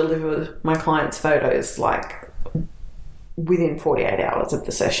to deliver my clients' photos within 48 hours of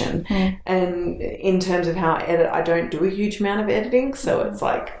the session. And in terms of how I edit, I don't do a huge amount of editing, so it's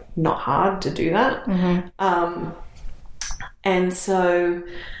not hard to do that. And so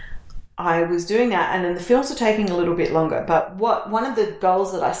I was doing that, and then the films were taking a little bit longer. But one of the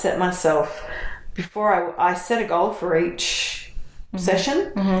goals that I set myself before, I set a goal for each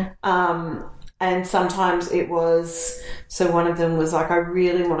session. And sometimes it was, so one of them was I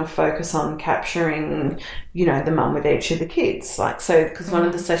really want to focus on capturing, the mum with each of the kids. Because one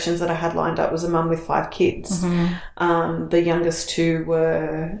of the sessions that I had lined up was a mum with 5 kids. The youngest 2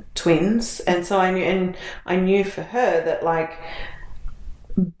 were twins. And so I knew for her that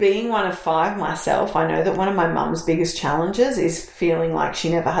being one of 5 myself, I know that one of my mum's biggest challenges is feeling like she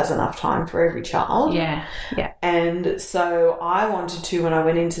never has enough time for every child. And so I wanted to, when I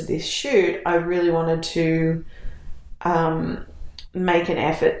went into this shoot, I really wanted to make an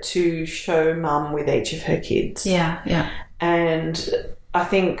effort to show mum with each of her kids. And I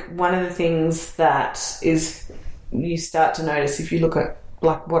think one of the things that is you start to notice if you look at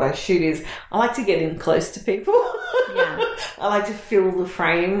what I shoot is I like to get in close to people. I like to fill the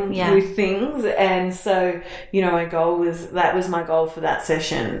frame with things. And so, my goal was my goal for that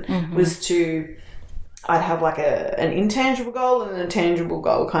session was I'd have an intangible goal and a tangible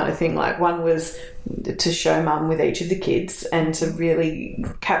goal kind of thing. One was to show mum with each of the kids and to really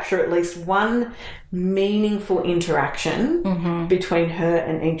capture at least one meaningful interaction between her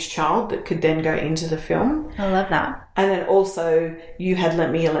and each child that could then go into the film. I love that. And then also you had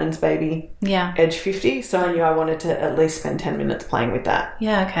Lent Me Your Lens Baby Edge 50, so I knew I wanted to at least spend 10 minutes playing with that.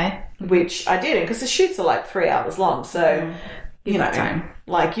 Which I did, because the shoots are 3 hours long, so you've got time.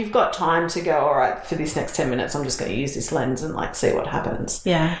 You've got time to go, all right, for this next 10 minutes I'm just going to use this lens and see what happens.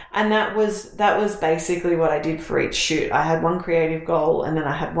 And that was basically what I did for each shoot. I had one creative goal, and then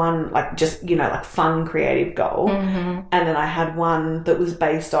I had one fun creative goal, and then I had one that was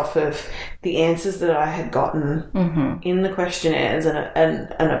based off of the answers that I had gotten in the questionnaires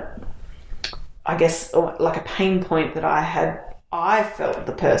and I guess a pain point that I felt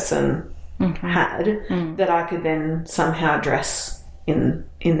the person had that I could then somehow address in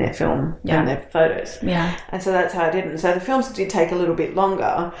their film and their photos. And so that's how I did it. And so the films did take a little bit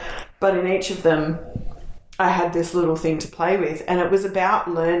longer, but in each of them I had this little thing to play with, and it was about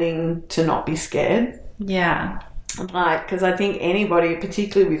learning to not be scared. Yeah. Like, because I think anybody,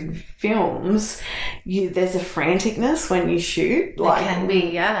 particularly with films, there's a franticness when you shoot. Like, it can be,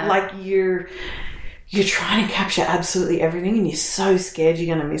 yeah. Like you're trying to capture absolutely everything, and you're so scared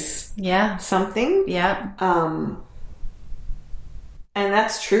you're going to miss something. Yeah. And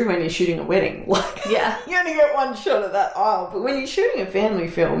that's true when you're shooting a wedding. Like, you only get one shot of that aisle. But when you're shooting a family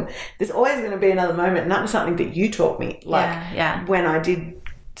film, there's always going to be another moment. And that was something that you taught me. Like, when I did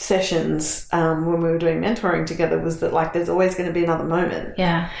sessions, when we were doing mentoring together, was that, like, there's always going to be another moment.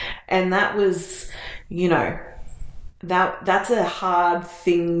 Yeah. And that was, you know, that's a hard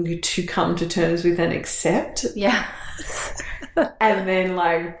thing to come to terms with and accept. Yeah. And then,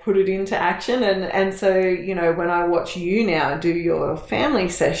 like, put it into action. And so, you know, when I watch you now do your family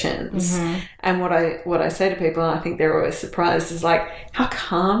sessions, and what I say to people, and I think they're always surprised, is like how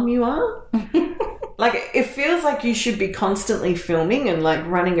calm you are. Like, it feels like you should be constantly filming and, like,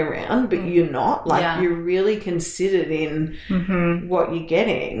 running around, but you're not. Like, you're really considered in what you're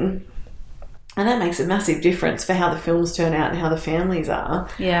getting. And that makes a massive difference for how the films turn out and how the families are.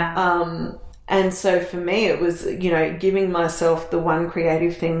 Yeah. And so for me, it was, you know, giving myself the one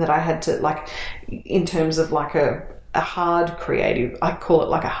creative thing that I had to, like, in terms of like a hard creative, I call it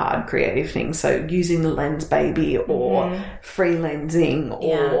like a hard creative thing. So using the lens baby or free lensing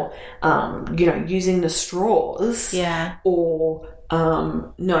or, you know, using the straws or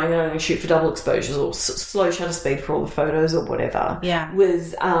knowing that I'm going to shoot for double exposures or slow shutter speed for all the photos or whatever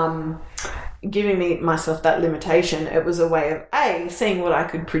was giving myself that limitation. It was a way of A, seeing what I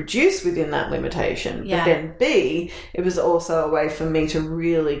could produce within that limitation, but then B, it was also a way for me to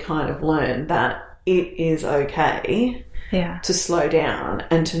really kind of learn that it is okay to slow down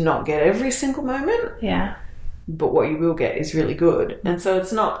and to not get every single moment. Yeah. But what you will get is really good. And so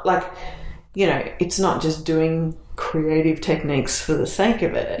it's not like, you know, it's not just doing creative techniques for the sake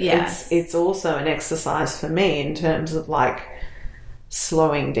of it. Yes. It's also an exercise for me in terms of, like,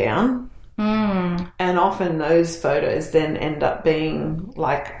 slowing down. And often those photos then end up being,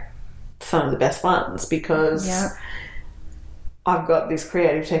 like, some of the best ones because I've got this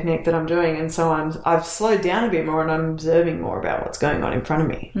creative technique that I'm doing, and so I've slowed down a bit more and I'm observing more about what's going on in front of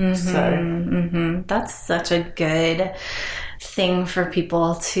me. So that's such a good thing for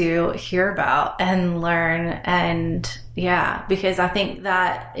people to hear about and learn. And because I think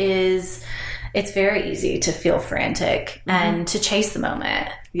that it's very easy to feel frantic and to chase the moment.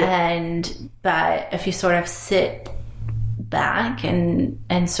 But if you sort of sit back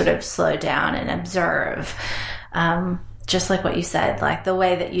and sort of slow down and observe, just like what you said, like the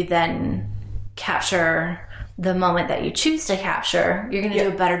way that you then capture the moment that you choose to capture, you're going to do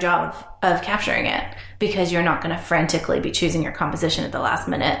a better job of capturing it, because you're not going to frantically be choosing your composition at the last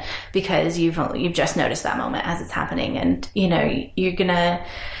minute because you've just noticed that moment as it's happening. And, you know, you're going to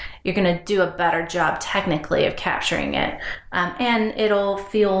do a better job technically of capturing it. And it'll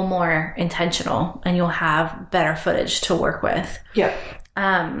feel more intentional and you'll have better footage to work with. Yeah.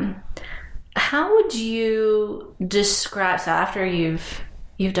 How would you describe, so after you've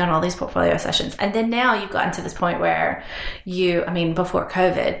done all these portfolio sessions, and then now you've gotten to this point where before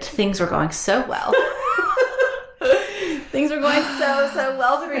COVID, things were going so well. Things were going so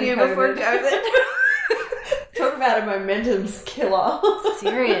well for you before COVID. Talk about a momentum killer.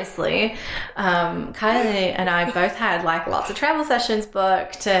 Seriously. Kylie and I both had, like, lots of travel sessions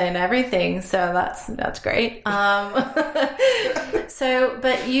booked and everything, so that's great. But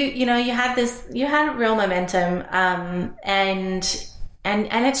you had real momentum, and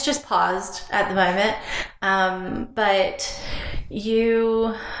it's just paused at the moment. But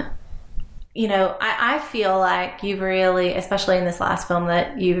I feel like you've really, especially in this last film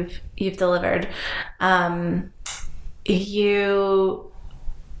that you've delivered, you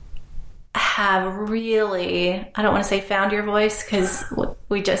have really, I don't want to say found your voice, because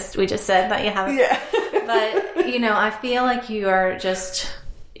we just said that you haven't. Yeah. But, I feel like you are just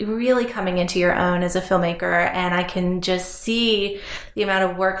really coming into your own as a filmmaker, and I can just see the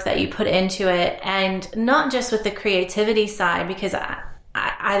amount of work that you put into it, and not just with the creativity side, because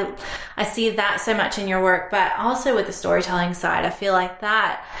I see that so much in your work, but also with the storytelling side. I feel like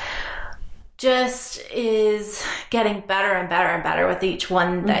that just is getting better and better and better with each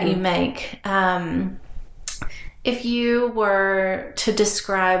one that you make. If you were to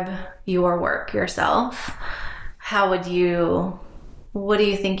describe your work yourself, what do you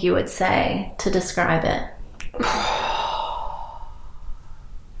think you would say to describe it?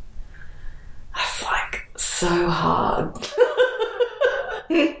 That's, like, so hard.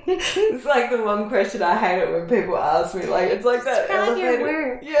 It's like the one question I hate it when people ask me, like, it's like that describe elevator. Your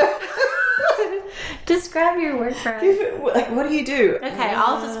work. Yeah. Describe your work for us. What do you do? Okay,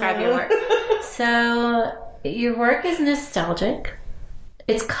 I'll describe your work. So, your work is nostalgic.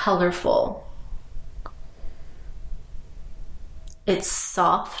 It's colorful. It's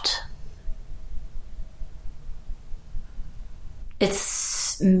soft.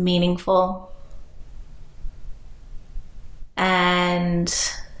 It's meaningful. And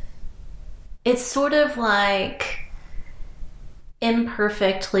it's sort of like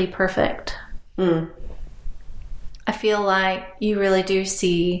imperfectly perfect. I feel like you really do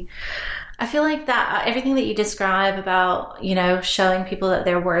see... I feel like that everything that you describe about, you know, showing people that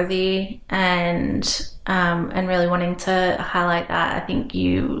they're worthy and really wanting to highlight that, I think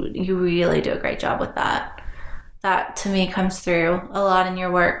you really do a great job with that. That to me comes through a lot in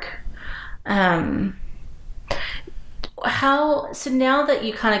your work. So now that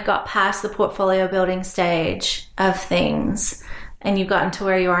you kind of got past the portfolio building stage of things and you've gotten to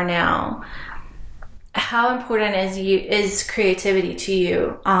where you are now, how important is creativity to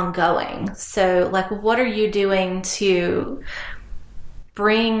you ongoing? So, like, what are you doing to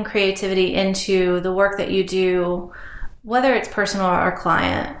bring creativity into the work that you do, whether it's personal or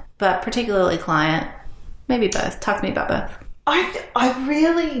client, but particularly client? Maybe both. Talk to me about both. I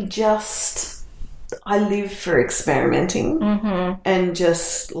really I live for experimenting and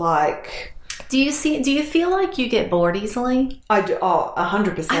just like... Do you feel like you get bored easily? I do.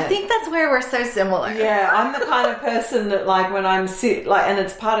 100%. I think that's where we're so similar. Yeah, I'm the kind of person that, like, when I'm and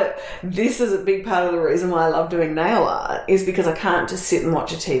it's this is a big part of the reason why I love doing nail art, is because I can't just sit and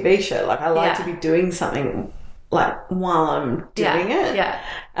watch a TV show. Like, I like to be doing something, like, while I'm doing it. Yeah.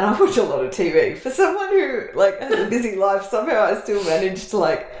 And I watch a lot of TV. For someone who, like, has a busy life, somehow I still manage to,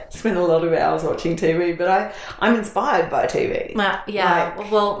 like, spend a lot of hours watching TV. But I'm inspired by TV. Yeah.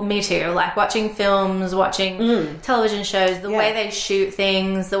 Well, me too. Like, watching films, watching television shows, the way they shoot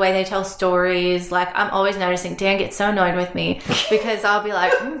things, the way they tell stories. Like, I'm always noticing Dan gets so annoyed with me because I'll be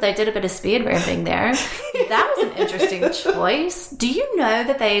like, they did a bit of speed ramping there. That was an interesting choice. Do you know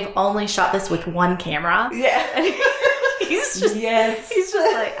that they've only shot this with one camera? Yeah. He's just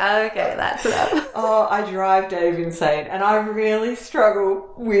like, oh, okay, that's enough. Oh, I drive Dave insane, and I really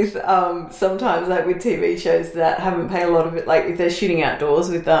struggle with sometimes, like, with TV shows that haven't paid a lot of it, like if they're shooting outdoors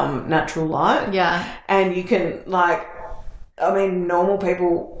with natural light. Yeah. And you can, like, I mean, normal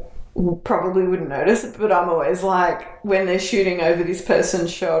people probably wouldn't notice it, but I'm always like, when they're shooting over this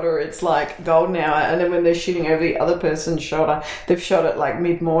person's shoulder, it's like golden hour, and then when they're shooting over the other person's shoulder, they've shot it like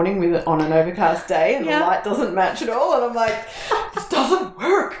mid-morning on an overcast day, and the light doesn't match at all, and I'm like, this doesn't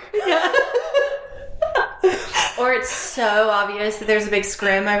work. Yeah. Or it's so obvious that there's a big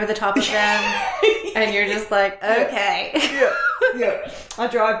scrim over the top of them, and you're just like, okay. Yeah. I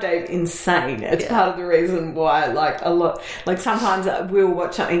drive Dave insane. It's part of the reason why, like, sometimes we'll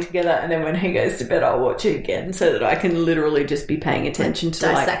watch something together, and then when he goes to bed, I'll watch it again so that I can literally just be paying attention to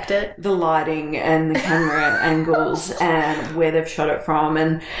dissect it, the lighting and the camera angles and where they've shot it from.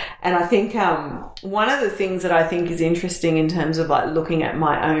 And I think one of the things that I think is interesting in terms of, like, looking at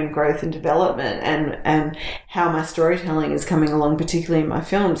my own growth and development and how my storytelling is coming along, particularly in my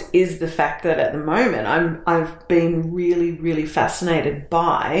films, is the fact that at the moment I've been really, really fascinated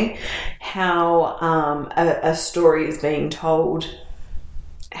by how a story is being told,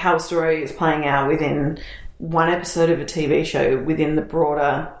 how a story is playing out within one episode of a TV show, within the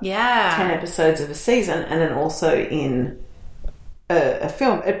broader 10 episodes of a season, and then also in a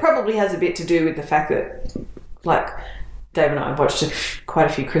film. It probably has a bit to do with the fact that, like, Dave and I have watched quite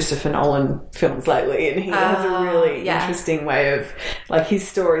a few Christopher Nolan films lately, and he has a really interesting way of, like, his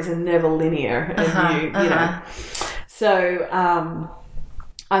stories are never linear, and you know. So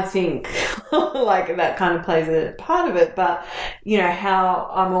I think like that kind of plays a part of it, but, you know,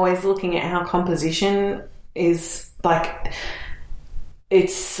 how I'm always looking at how composition is, like,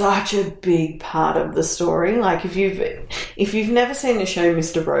 it's such a big part of the story. Like, if you've never seen the show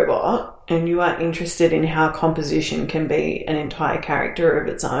Mr. Robot and you are interested in how composition can be an entire character of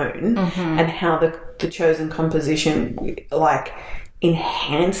its own, and how the chosen composition, like,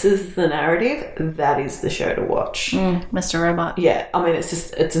 enhances the narrative, that is the show to watch. Mr. Robot. Yeah, I mean,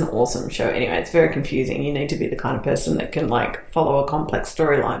 it's an awesome show. Anyway, it's very confusing. You need to be the kind of person that can, like, follow a complex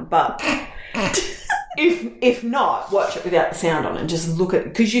storyline, but if not, watch it without the sound on and just look at,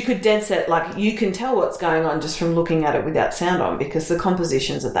 because you could dead set, like, you can tell what's going on just from looking at it without sound on, because the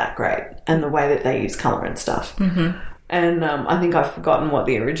compositions are that great and the way that they use colour and stuff. And I think I've forgotten what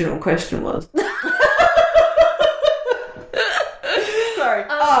the original question was. Sorry.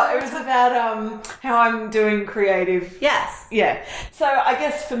 Oh, it was about how I'm doing creative. Yes. Yeah. So I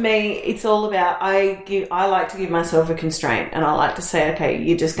guess for me, it's all about I like to give myself a constraint, and I like to say, okay,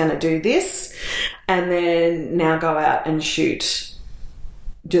 you're just going to do this, and then now go out and shoot,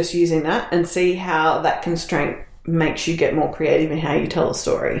 just using that, and see how that constraint makes you get more creative in how you tell a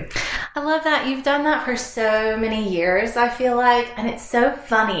story. I love that. You've done that for so many years, I feel like. And it's so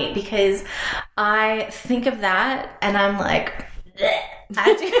funny because I think of that and I'm like,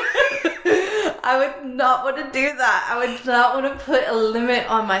 I would not want to do that. I would not want to put a limit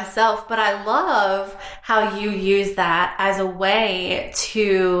on myself. But I love how you use that as a way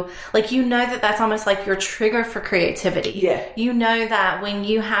to, like, you know that that's almost like your trigger for creativity. Yeah. You know that when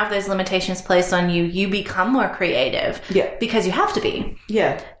you have those limitations placed on you, you become more creative. Yeah. Because you have to be.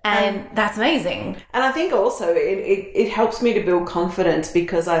 Yeah. And that's amazing. And I think also it helps me to build confidence,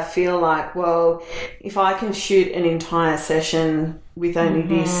 because I feel like, well, if I can shoot an entire session with only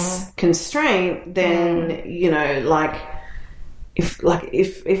this constraint, then, you know, like if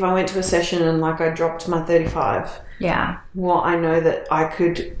I went to a session and like I dropped my 35, Yeah. well, I know that I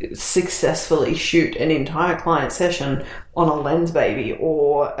could successfully shoot an entire client session on a lens baby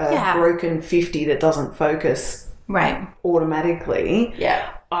or a broken 50 that doesn't focus Right. automatically.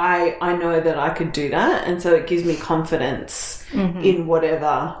 Yeah. I know that I could do that, and so it gives me confidence in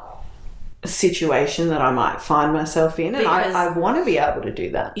whatever situation that I might find myself in, and I want to be able to do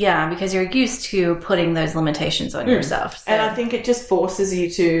that. Yeah, because you're used to putting those limitations on yourself. So. And I think it just forces you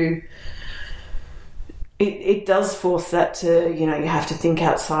to... It does force that to, you know, you have to think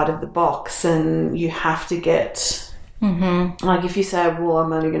outside of the box, and you have to get... Like, if you say, well,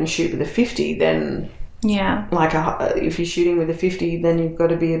 I'm only going to shoot with a 50, then... Yeah. Like, if you're shooting with a 50, then you've got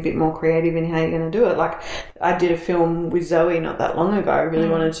to be a bit more creative in how you're going to do it. Like, I did a film with Zoe not that long ago. I really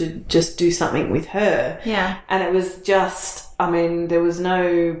wanted to just do something with her. Yeah. And it was just, I mean, there was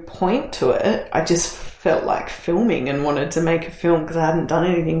no point to it. I just felt like filming and wanted to make a film because I hadn't done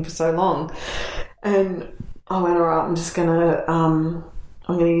anything for so long. And I went, all right, I'm just going to...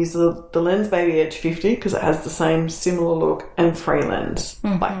 I'm going to use the Lens Baby Edge 50 because it has the same similar look, and free lens.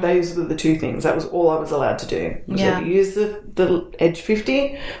 Like, those were the two things. That was all I was allowed to do. Was either use the Edge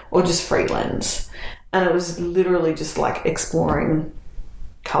 50 or just free lens. And it was literally just like exploring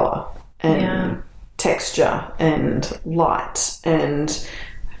colour and texture and light and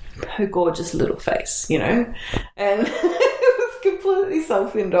her gorgeous little face, you know? And it was completely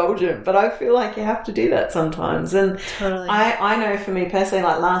self-indulgent, but I feel like you have to do that sometimes. And Totally. I know for me personally,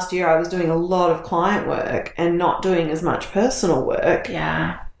 like last year I was doing a lot of client work and not doing as much personal work.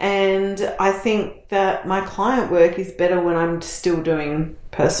 Yeah. And I think that my client work is better when I'm still doing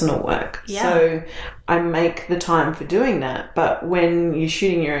personal work. Yeah. So I make the time for doing that. But when you're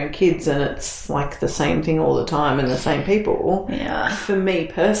shooting your own kids and it's like the same thing all the time and the same people, for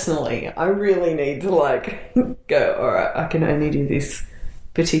me personally, I really need to like go, all right, I can only do this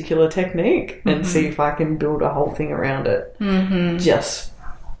particular technique and see if I can build a whole thing around it just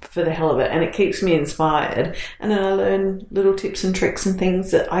for the hell of it. And it keeps me inspired. And then I learn little tips and tricks and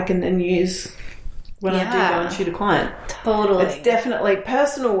things that I can then use when I do go and shoot a client. Totally. It's definitely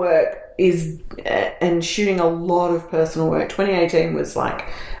personal work is, and shooting a lot of personal work. 2018 was like,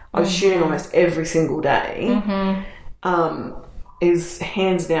 I was shooting almost every single day. Is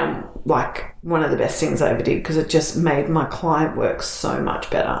hands down like one of the best things I ever did, because it just made my client work so much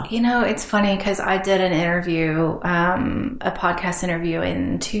better. You know, it's funny because I did an interview, a podcast interview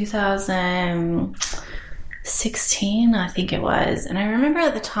in 2016, I think it was. And I remember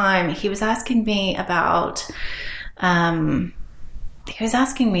at the time he was asking me about, he was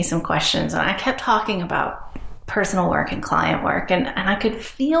asking me some questions, and I kept talking about personal work and client work, and I could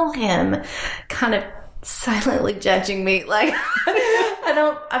feel him kind of silently judging me. Like,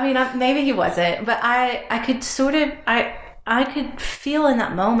 maybe he wasn't, but I could sort of, I could feel in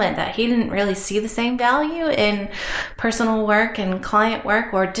that moment that he didn't really see the same value in personal work and client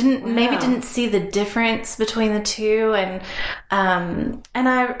work, or maybe didn't see the difference between the two. And I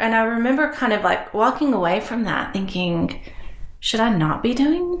remember kind of like walking away from that thinking, should I not be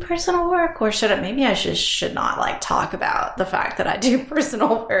doing personal work, or should I should not like talk about the fact that I do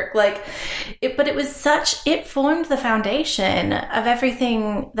personal work? Like but it formed the foundation of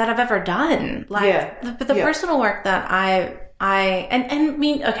everything that I've ever done. Like the personal work that I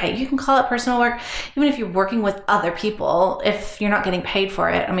mean, okay, you can call it personal work even if you're working with other people, if you're not getting paid for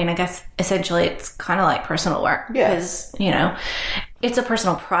it. I mean, I guess essentially it's kind of like personal work because, you know, it's a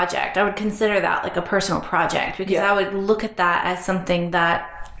personal project. I would consider that like a personal project because I would look at that as something that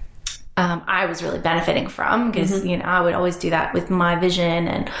I was really benefiting from, because, you know, I would always do that with my vision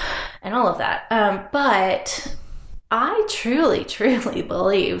and all of that. But I truly, truly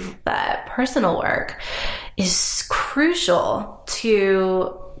believe that personal work is crucial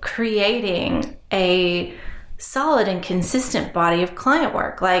to creating a solid and consistent body of client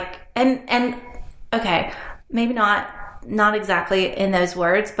work. Like, and okay, maybe not exactly in those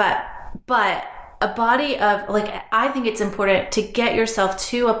words, but a body of, like, I think it's important to get yourself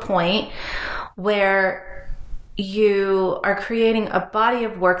to a point where you are creating a body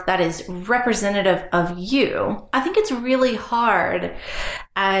of work that is representative of you. I think it's really hard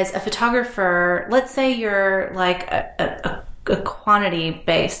as a photographer. Let's say you're like a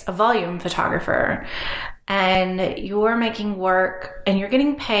quantity-based, a volume photographer, and you're making work and you're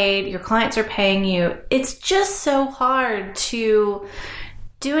getting paid, your clients are paying you. It's just so hard to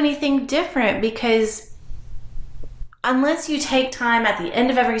do anything different, because unless you take time at the end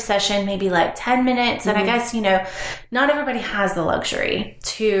of every session, maybe like 10 minutes, and I guess, not everybody has the luxury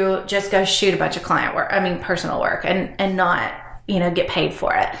to just go shoot a bunch of personal work and not, get paid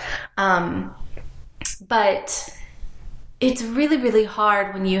for it. But it's really, really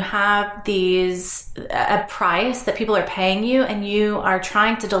hard when you have a price that people are paying you, and you are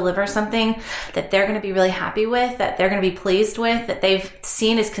trying to deliver something that they're going to be really happy with, that they're going to be pleased with, that they've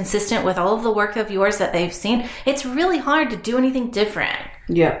seen is consistent with all of the work of yours that they've seen. It's really hard to do anything different.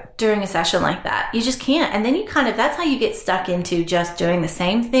 Yeah. During a session like that. You just can't. And then you that's how you get stuck into just doing the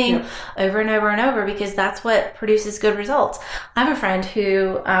same thing over and over and over, because that's what produces good results. I have a friend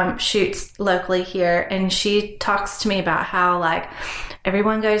who shoots locally here, and she talks to me about how, like,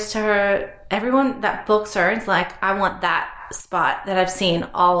 everyone goes to her, everyone that books her, it's like, I want that spot that I've seen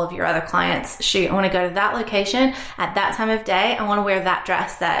all of your other clients shoot. I want to go to that location at that time of day. I want to wear that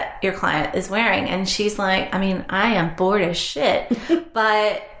dress that your client is wearing. And she's like, I am bored as shit,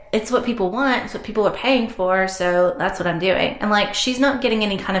 but it's what people want. It's what people are paying for. So that's what I'm doing. And, like, she's not getting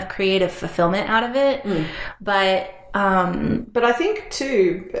any kind of creative fulfillment out of it. But I think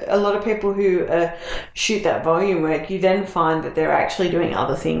too, a lot of people who shoot that volume work, you then find that they're actually doing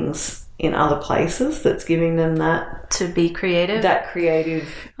other things in other places that's giving them that to be creative, that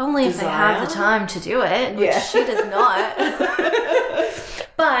creative only desire. If they have the time to do it, which she does not.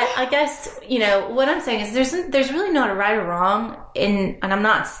 But I guess, what I'm saying is there's really not a right or wrong and I'm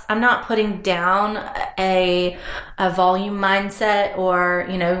not putting down a volume mindset or,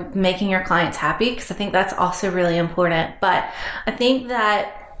 making your clients happy, because I think that's also really important. But I think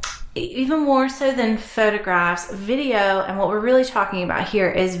that even more so than photographs, video, and what we're really talking about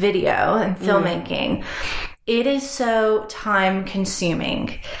here is video and filmmaking. It is so time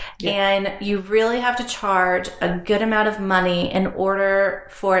consuming, and you really have to charge a good amount of money in order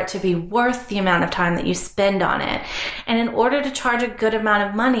for it to be worth the amount of time that you spend on it. And in order to charge a good amount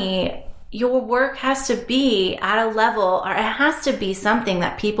of money, your work has to be at a level, or it has to be something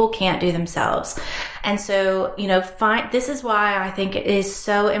that people can't do themselves. And so, this is why I think it is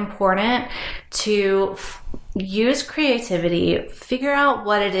so important to use creativity, figure out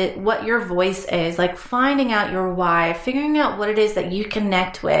what it is, what your voice is, like finding out your why, figuring out what it is that you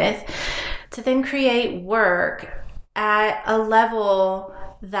connect with, to then create work at a level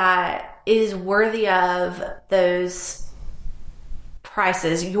that is worthy of those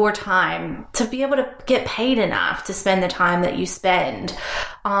prices, your time, to be able to get paid enough to spend the time that you spend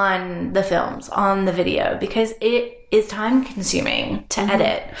on the films, on the video, because it is time consuming to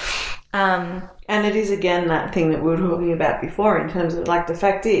edit. And it is, again, that thing that we were talking about before, in terms of, like, the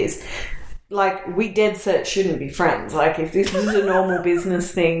fact is, like, we dead set shouldn't be friends. Like, if this was a normal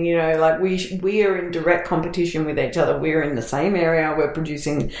business thing, like, we are in direct competition with each other. We're in the same area. We're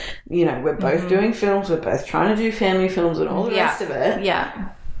producing, we're both doing films. We're both trying to do family films and all the rest of it. Yeah.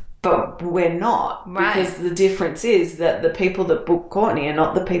 But we're not. Right. Because the difference is that the people that book Courtney are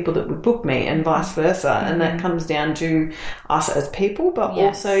not the people that would book me, and vice versa. And that comes down to us as people, but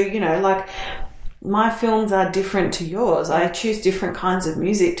also, like, my films are different to yours. I choose different kinds of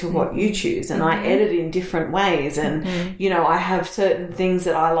music to what you choose, and I edit in different ways. And, I have certain things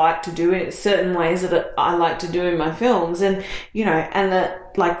that I like to do in certain ways that I like to do in my films. And, and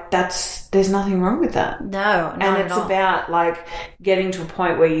that, like, there's nothing wrong with that. No, and it's about, like, getting to a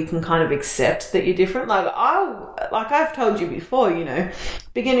point where you can kind of accept that you're different. Like, I've told you before,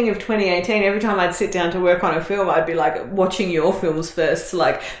 beginning of 2018, every time I'd sit down to work on a film, I'd be, like, watching your films first to,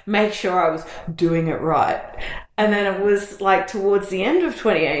 like, make sure I was doing it right. And then it was, like, towards the end of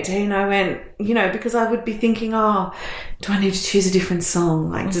 2018, I went, because I would be thinking, do I need to choose a different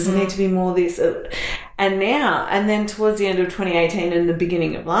song? Like, does it need to be more this? And then towards the end of 2018 and the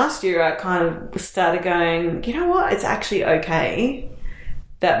beginning of last year, I kind of started going, you know what? It's actually okay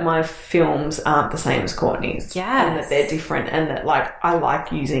that my films aren't the same as Courtney's. Yes. And that they're different, and that, like, I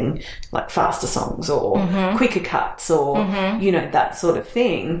like using, like, faster songs or quicker cuts or, you know, that sort of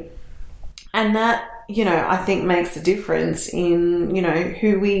thing. And that, you know, I think makes a difference in, you know,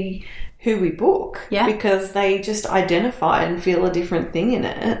 who we book. Yeah. Because they just identify and feel a different thing in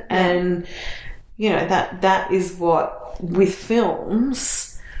it. And, you know, that is what, with films,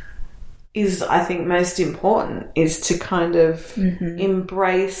 is, I think, most important, is to kind of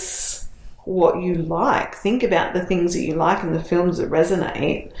embrace what you like. Think about the things that you like in the films that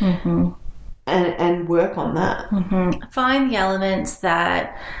resonate, and work on that. Find the elements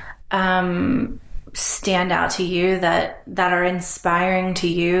that stand out to you, that are inspiring to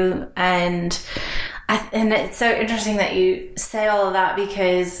you. And it's so interesting that you say all of that,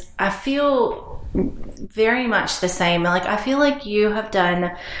 because I feel very much the same. Like, I feel like you have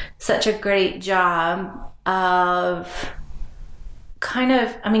done such a great job of kind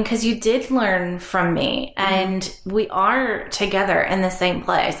of, I mean, because you did learn from me, and we are together in the same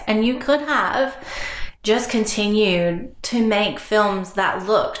place, and you could have just continued to make films that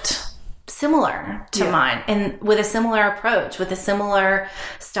looked similar to mine, and with a similar approach, with a similar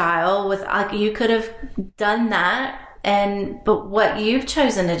style, with, like, you could have done that. But what you've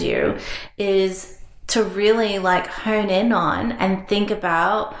chosen to do is to really, like, hone in on and think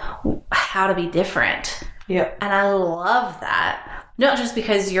about how to be different. Yep. And I love that. Not just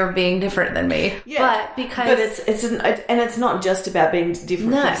because you're being different than me, but because... But it's not just about being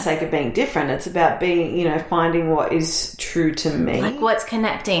different for the sake of being different. It's about being, you know, finding what is true to me. Like, what's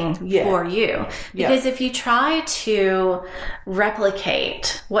connecting for you. Because if you try to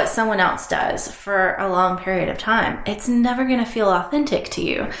replicate what someone else does for a long period of time, it's never going to feel authentic to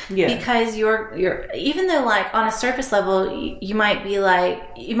you. Yeah. Because you're even though, like, on a surface level, you might be like,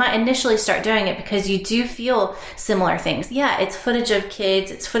 you might initially start doing it because you do feel similar things. Yeah, it's footage of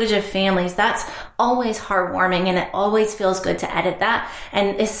kids, it's footage of families. That's always heartwarming, and it always feels good to edit that.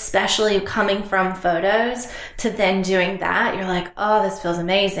 And especially coming from photos to then doing that, you're like, oh, this feels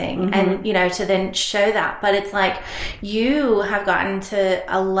amazing. And, you know, to then show that. But it's like, you have gotten to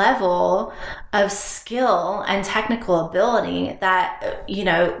a level of skill and technical ability that, you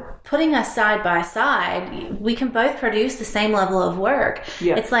know, putting us side by side, we can both produce the same level of work.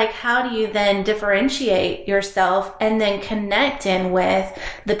 Yeah. It's like, how do you then differentiate yourself and then connect in with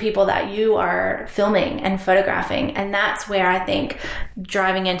the people that you are filming and photographing? And that's where I think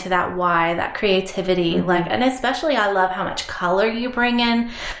driving into that why, that creativity, like, and especially I love how much color you bring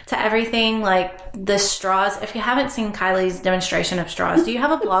in to everything, like the straws. If you haven't seen Kylie's demonstration of straws, do you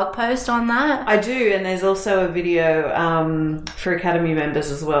have a blog post on that? I do, and there's also a video for Academy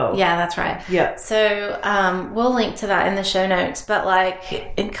members as well. Yeah, that's right. Yeah. So we'll link to that in the show notes. But,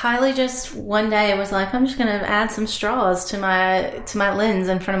 like, and Kylie just one day was like, I'm just going to add some straws to my lens,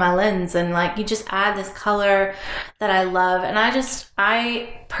 in front of my lens. And, like, you just add this color that I love. And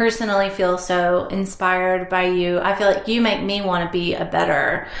I personally feel so inspired by you. I feel like you make me want to be a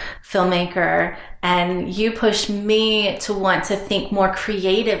better filmmaker, and you push me to want to think more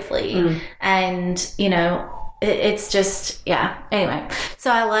creatively. And, you know, it's just, yeah. Anyway,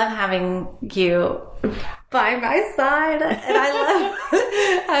 so I love having you by my side, and I love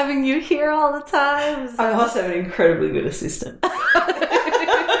having you here all the time. So. I'm also an incredibly good assistant.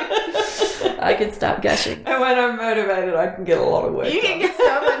 I can stop gushing. And when I'm motivated, I can get a lot of work. You can get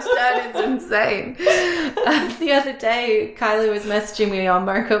so much done. It's insane. The other day, Kylie was messaging me on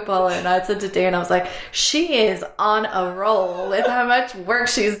Marco Polo, and I said to Dan, I was like, she is on a roll with how much work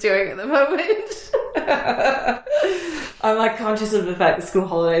she's doing at the moment. I'm, like, conscious of the fact that school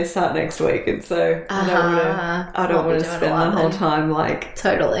holidays start next week, and so I don't want to spend the whole time, like,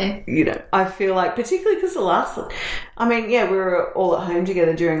 totally. You know, I feel like, particularly because we were all at home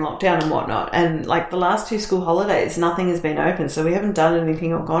together during lockdown and whatnot, and, like, the last 2 school holidays, nothing has been open, so we haven't done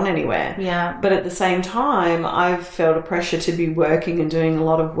anything or gone anywhere. Yeah. But at the same time, I've felt a pressure to be working and doing a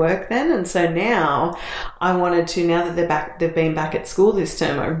lot of work then, and so now I wanted to, now that they've been back at school this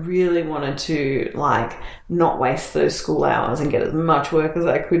term, I really wanted to, like, not waste those school hours and get as much work as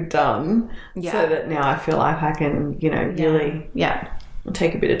I could done, so that now I feel like I can, you know, really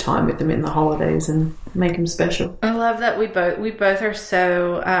take a bit of time with them in the holidays and make them special. I love that we both are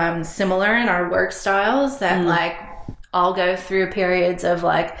so similar in our work styles that like I'll go through periods of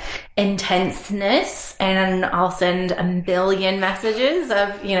like intenseness, and I'll send a billion messages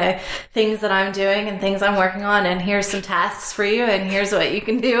of, you know, things that I'm doing and things I'm working on, and here's some tasks for you, and here's what you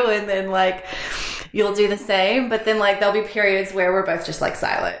can do, and then like you'll do the same. But then like there'll be periods where we're both just like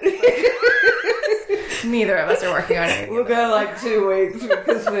silent. Neither of us are working on anything. We'll go like 2 weeks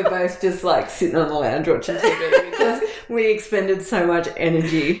because we're both just like sitting on the lounge watching TV because we expended so much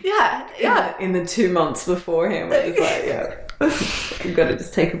energy. Yeah. In the 2 months beforehand, we're just like, we've got to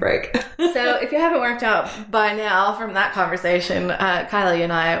just take a break. So if you haven't worked out by now from that conversation, Kylie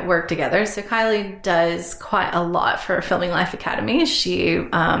and I work together. So Kylie does quite a lot for Filming Life Academy. She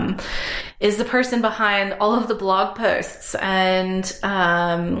is the person behind all of the blog posts and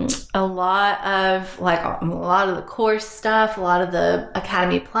a lot of the course stuff, a lot of the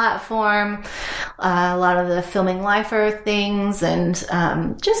Academy platform, a lot of the Filming Lifer things, and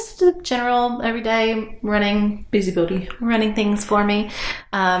just the general everyday running things for me.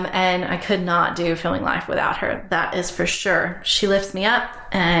 And I could not do Filming Life without her. That is for sure. She lifts me up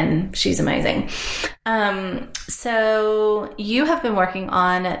and she's amazing. So you have been working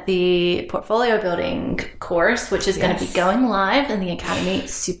on the portfolio building course, which is going to be going live in the Academy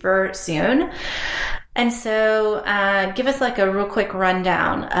super soon. And so give us like a real quick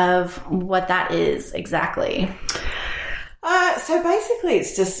rundown of what that is exactly. So basically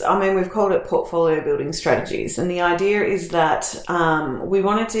it's just, we've called it portfolio building strategies. And the idea is that we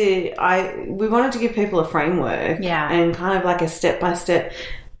wanted to give people a framework and kind of like a step-by-step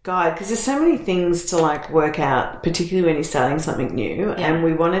guide, because there's so many things to like work out, particularly when you're starting something new. And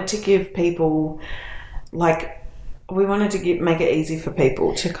we wanted to give people make it easy for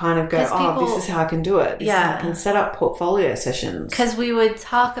people to kind of go, this is how I can do it. This is how I can set up portfolio sessions. Because we would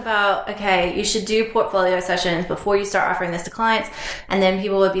talk about, okay, you should do portfolio sessions before you start offering this to clients. And then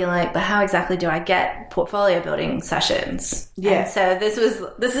people would be like, but how exactly do I get portfolio building sessions? Yeah. And so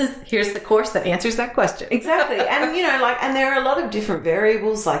here's the course that answers that question. Exactly. And, and there are a lot of different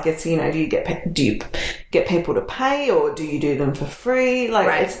variables. Like it's, do you get people to pay, or do you do them for free?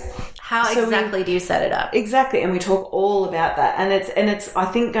 How exactly do you set it up? Exactly, and we talk all about that, and it's I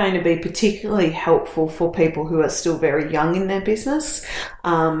think going to be particularly helpful for people who are still very young in their business,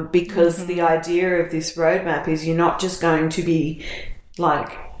 because the idea of this roadmap is you're not just going to be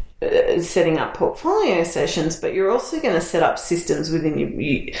setting up portfolio sessions, but you're also going to set up systems within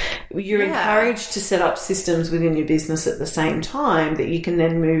you're encouraged to set up systems within your business at the same time that you can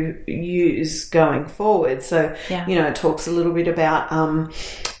then use going forward. So, it talks a little bit about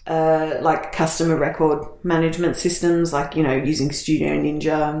customer record management systems, using Studio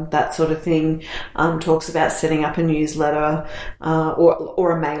Ninja, that sort of thing. Talks about setting up a newsletter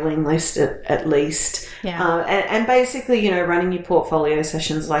or a mailing list at least. And basically, running your portfolio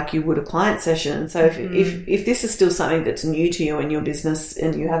sessions like you would a client session. So if this is still something that's new to you in your business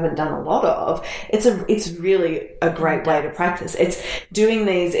and you haven't done a lot of, it's really a great way to practice. It's doing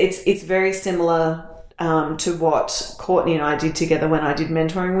these. It's very similar to what Courtney and I did together when I did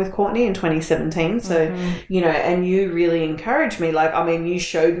mentoring with Courtney in 2017. So, and you really encouraged me. You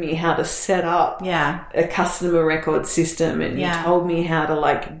showed me how to set up a customer record system, and you told me how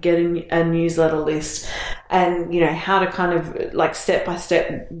to get a newsletter list, and, how to kind of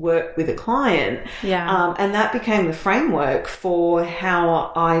step-by-step work with a client. And that became the framework for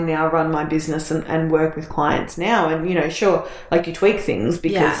how I now run my business and work with clients now. And, sure, you tweak things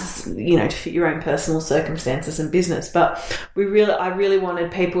because, to fit your own personal circumstances and business. But I really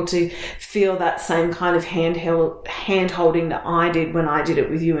wanted people to feel that same kind of hand-holding that I did when I did it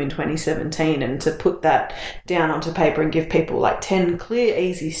with you in 2017, and to put that down onto paper and give people 10 clear,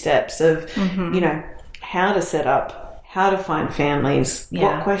 easy steps of, how to set up, how to find families,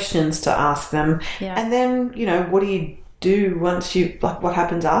 what questions to ask them, and then, what do you do once you, what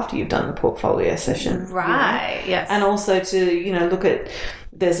happens after you've done the portfolio session. Right, yes. And also to, look at,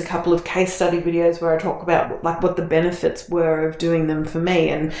 there's a couple of case study videos where I talk about what the benefits were of doing them for me,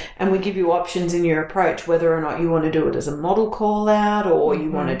 and we give you options in your approach, whether or not you want to do it as a model call out, or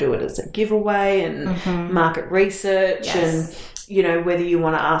you want to do it as a giveaway and market research, and whether you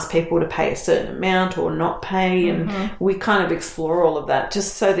want to ask people to pay a certain amount or not pay. And we kind of explore all of that,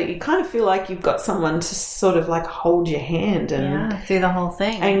 just so that you kind of feel like you've got someone to sort of hold your hand and through the whole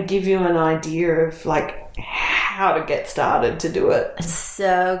thing, and give you an idea of how to get started to do it.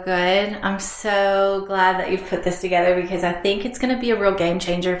 So good. I'm so glad that you've put this together, because I think it's going to be a real game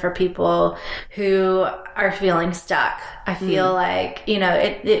changer for people who are feeling stuck. I feel like,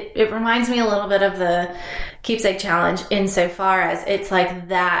 it reminds me a little bit of the Keepsake Challenge, insofar as it's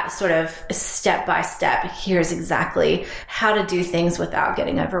that sort of step by step. Here's exactly how to do things without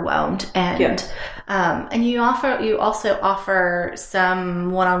getting overwhelmed. And and you also offer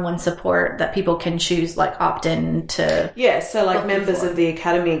some one-on-one support that people can choose, opt in to. So members of the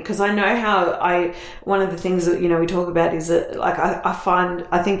Academy, because I know how one of the things that we talk about is that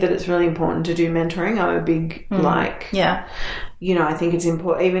I think that it's really important to do mentoring. I'm a big I think it's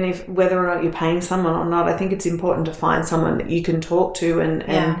important, even if whether or not you're paying someone or not, I think it's important to find someone that you can talk to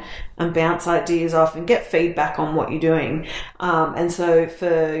and bounce ideas off and get feedback on what you're doing. And so for,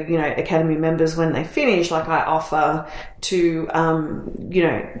 Academy members, when they finish, like I offer to,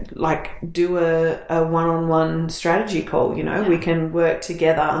 do a one-on-one strategy call, we can work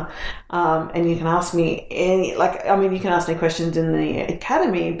together. And you can ask me you can ask me questions in the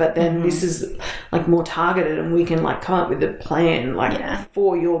Academy, but then this is like more targeted, and we can like come up with a plan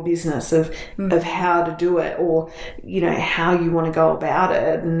for your business of how to do it, or how you want to go about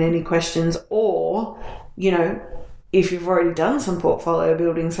it, and any questions, or if you've already done some portfolio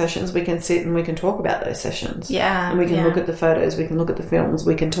building sessions, we can sit and we can talk about those sessions. Yeah. And we can look at the photos, we can look at the films,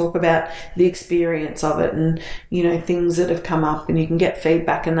 we can talk about the experience of it, and, things that have come up, and you can get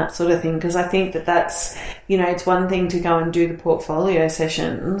feedback and that sort of thing. Because I think that's, it's one thing to go and do the portfolio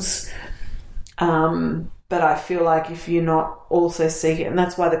sessions, but I feel like if you're not also seeking, and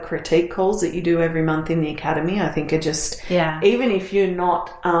that's why the critique calls that you do every month in the Academy, I think are just, even if you're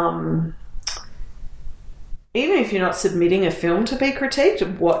not submitting a film to be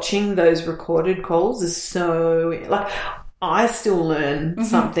critiqued, watching those recorded calls is so, like, I still learn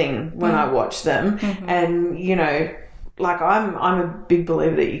something when I watch them. And, like, I'm a big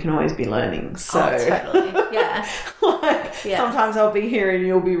believer that you can always be learning. So totally. Yeah. Sometimes I'll be here and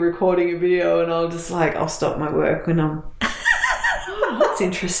you'll be recording a video, and I'll stop my work when I'm, that's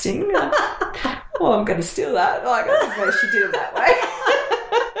interesting. I'm going to steal that. Like, I think I should do it that way.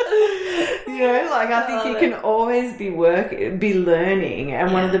 I think you can always be learning,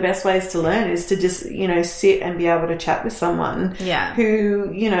 and one of the best ways to learn is to just sit and be able to chat with someone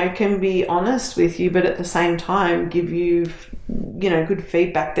who can be honest with you, but at the same time give you good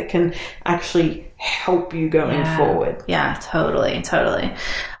feedback that can actually help you going forward. Totally.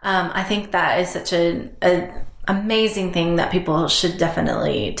 I think that is such an amazing thing that people should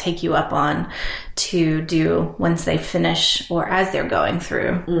definitely take you up on to do once they finish or as they're going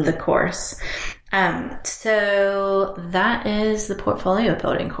through the course. So that is the portfolio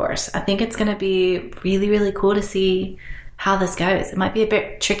building course. I think it's going to be really, really cool to see how this goes. It might be a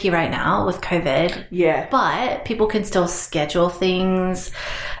bit tricky right now with COVID. Yeah. But people can still schedule things.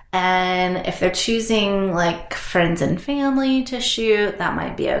 And if they're choosing like friends and family to shoot, that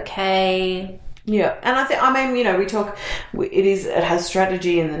might be okay. Yeah, and we talk, it has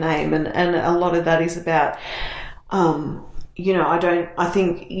strategy in the name, and a lot of that is about, I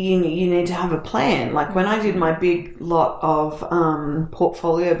think you need to have a plan. Like when I did my big lot of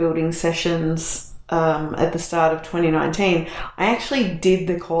portfolio building sessions at the start of 2019, I actually did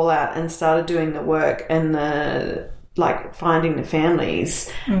the call out and started doing the work and finding the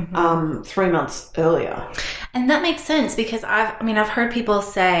families 3 months earlier. And that makes sense because I've heard people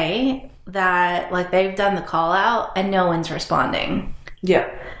say that like they've done the call out and no one's responding. Yeah.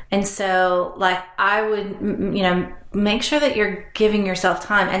 And so like I would, make sure that you're giving yourself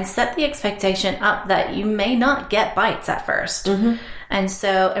time and set the expectation up that you may not get bites at first. And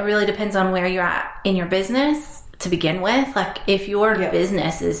so it really depends on where you're at in your business to begin with. Like if your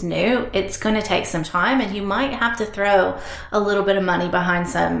business is new, it's going to take some time and you might have to throw a little bit of money behind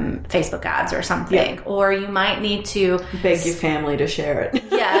some Facebook ads or something, or you might need to beg your family to share it.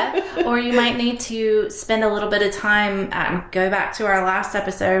 Or you might need to spend a little bit of time, go back to our last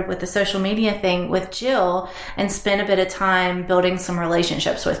episode with the social media thing with Jill, and spend a bit of time building some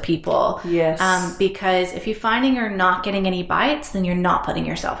relationships with people. Yes. Because if you're finding you're not getting any bites, then you're not putting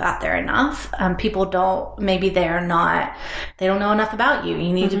yourself out there enough. People don't know enough about you.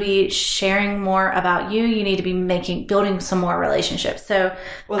 You need to be sharing more about you. You need to be building some more relationships. So,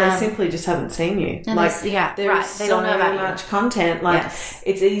 they simply just haven't seen you. There's they don't know about much content.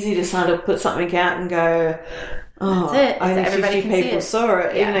 It's easy to sort of put something out and go, that's it. Only 50 people saw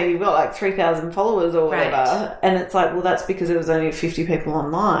it, even though you've got like 3,000 followers or whatever. Right. And it's like, well, that's because there was only 50 people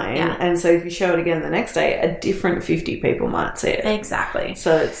online. Yeah. And so if you show it again the next day, a different 50 people might see it. Exactly.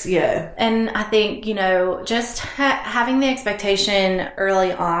 So it's, And I think, just having the expectation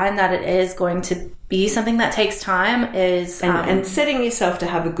early on that it is going to be something that takes time is and setting yourself to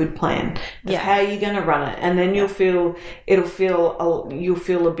have a good plan of how you're going to run it, and then you'll feel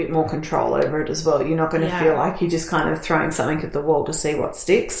a bit more control over it as well. You're not going to feel like you're just kind of throwing something at the wall to see what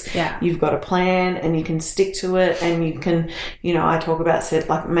sticks. You've got a plan and you can stick to it, and you can, I talk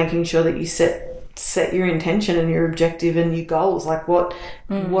about making sure that you set your intention and your objective and your goals. Like what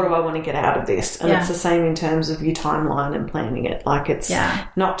do I want to get out of this? And it's the same in terms of your timeline and planning it. Like it's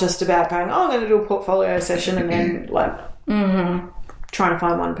not just about going, I'm going to do a portfolio session and then trying to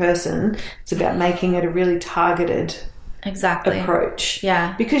find one person. It's about making it a really targeted exactly approach.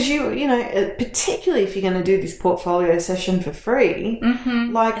 Yeah. Because you know, particularly if you're going to do this portfolio session for free,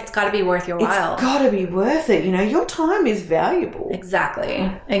 like it's got to be worth your while. It's got to be worth it. You know, your time is valuable. Exactly.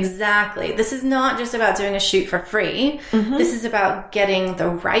 This is not just about doing a shoot for free. This is about getting the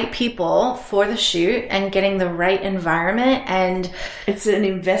right people for the shoot and getting the right environment, and it's an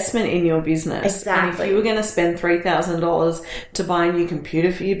investment in your business. Exactly. And if you were going to spend $3,000 to buy a new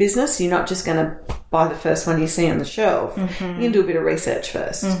computer for your business, you're not just going to buy the first one you see on the shelf. You're going to do a bit of research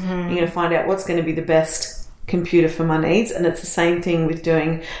first. You're going to find out what's going to be the best computer for my needs. And it's the same thing with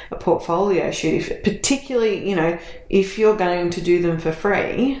doing a portfolio shoot. Particularly, you know, if you're going to do them for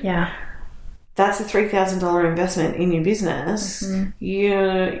free, that's a $3,000 investment in your business.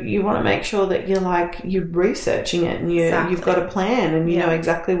 You want to make sure that you're researching it, and you've got a plan, and you know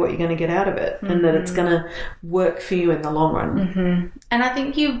exactly what you're going to get out of it, and that it's going to work for you in the long run. And I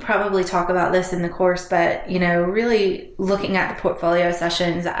think you probably talk about this in the course, but you know, really looking at the portfolio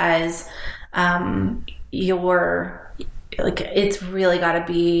sessions as it's really got to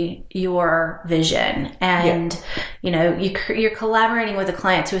be your vision, and you know, you're collaborating with a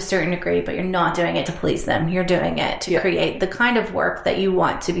client to a certain degree, but you're not doing it to please them. You're doing it to create the kind of work that you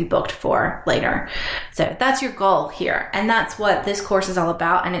want to be booked for later. So that's your goal here, and that's what this course is all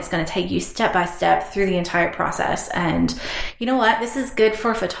about. And it's going to take you step by step through the entire process. And you know what? This is good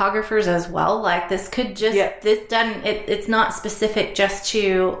for photographers as well. Like this could just it's not specific just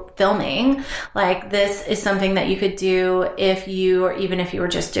to filming. Like this is something that you could do if you were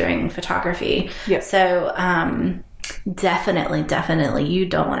just doing photography. So definitely you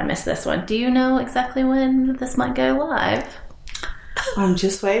don't want to miss this one. Do you know exactly when this might go live? I'm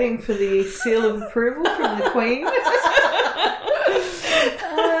just waiting for the seal of approval from the Queen.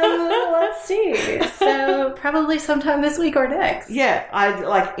 Let's see. So probably sometime this week or next. Yeah,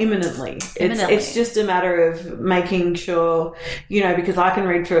 imminently. It's just a matter of making sure, you know, because I can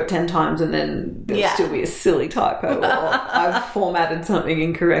read through it 10 times and then there'll still be a silly typo or I've formatted something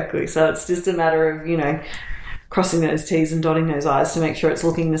incorrectly. So it's just a matter of, you know, crossing those T's and dotting those I's to make sure it's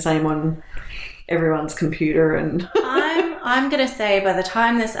looking the same on everyone's computer. And I'm going to say by the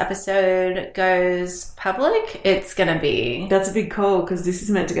time this episode goes public, it's going to be... That's a big call because this is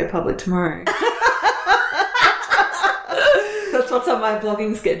meant to go public tomorrow. That's what's on my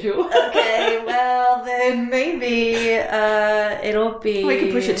blogging schedule. Okay, well then maybe it'll be... We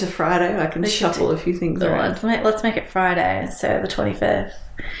can push it to Friday. I can shuffle a few things around. Let's make it Friday, so the 25th.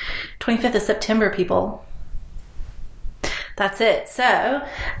 25th of September, people. That's it. So,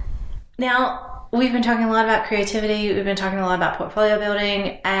 now... We've been talking a lot about creativity. We've been talking a lot about portfolio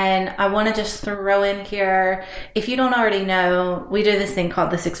building. And I want to just throw in here, if you don't already know, we do this thing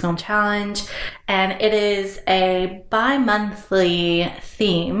called the 6 Film Challenge. And it is a bi-monthly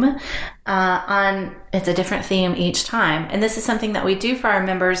theme. It's a different theme each time. And this is something that we do for our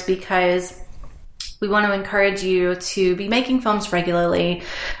members because we want to encourage you to be making films regularly.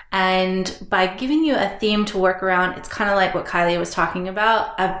 And by giving you a theme to work around, it's kind of like what Kylie was talking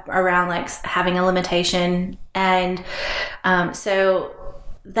about, around like having a limitation. And so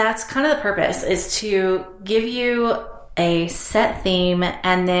that's kind of the purpose, is to give you a set theme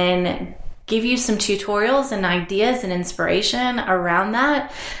and then give you some tutorials and ideas and inspiration around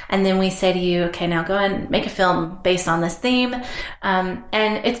that. And then we say to you, okay, now go and make a film based on this theme.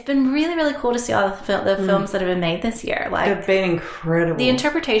 And it's been really, really cool to see all the films that have been made this year. Like, they've been incredible. The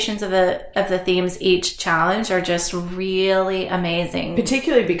interpretations of the themes each challenge are just really amazing.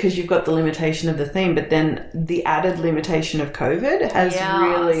 Particularly because you've got the limitation of the theme, but then the added limitation of COVID has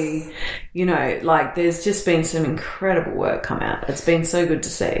really, you know, like there's just been some incredible work come out. It's been so good to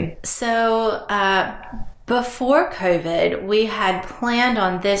see. So before COVID, we had planned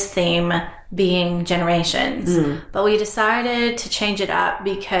on this theme being generations, but we decided to change it up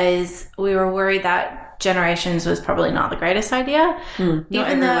because we were worried that generations was probably not the greatest idea. Not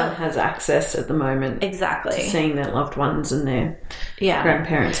everyone has access at the moment to seeing their loved ones and their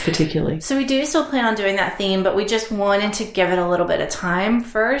grandparents particularly. So we do still plan on doing that theme, but we just wanted to give it a little bit of time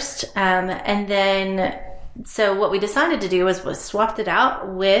first. And then, so what we decided to do was swapped it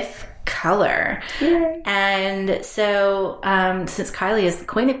out with color. Yay. And so since Kylie is the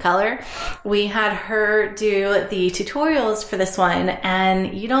queen of color, we had her do the tutorials for this one,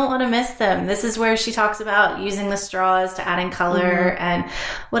 and you don't want to miss them. This is where she talks about using the straws to add in color. And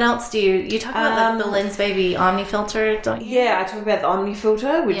what else do you talk about the Lens Baby Omni filter, don't you? Yeah, I talk about the Omni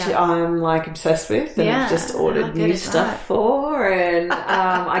filter, which I'm like obsessed with, and I've just ordered new stuff for, and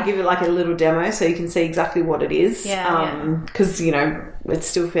I give it like a little demo so you can see exactly what it is. Because you know, it's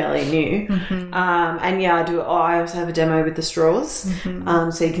still fairly new. And yeah, I also have a demo with the straws,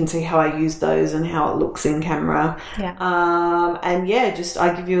 so you can see how I use those and how it looks in camera. And yeah, just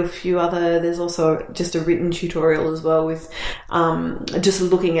I give you a few other. There's also just a written tutorial as well with just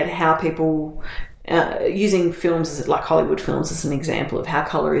looking at how people. Using films like Hollywood films as an example of how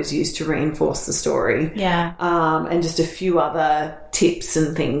colour is used to reinforce the story. And just a few other tips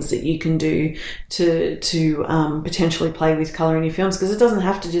and things that you can do to potentially play with colour in your films, because it doesn't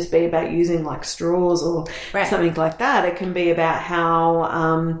have to just be about using like straws or something like that. It can be about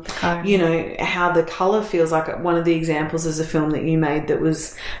how how the colour feels. Like one of the examples is a film that you made that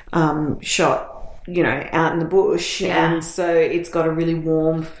was shot out in the bush, and so it's got a really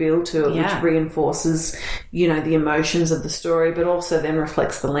warm feel to it, which reinforces the emotions of the story, but also then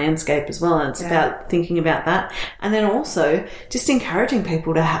reflects the landscape as well. And it's about thinking about that, and then also just encouraging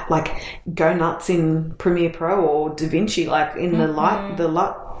people to go nuts in Premiere Pro or DaVinci, like in the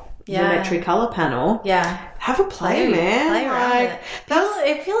light geometry color panel. Have a play, man. Play around with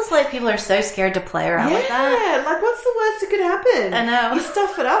it. It feels like people are so scared to play around with that. Like, what's the worst that could happen? I know. You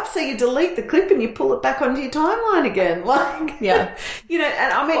stuff it up, so you delete the clip and you pull it back onto your timeline again. Like, and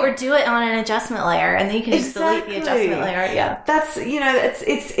I mean, or do it on an adjustment layer, and then you can just delete the adjustment layer. That's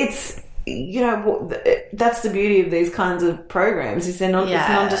it's that's the beauty of these kinds of programs, is they're it's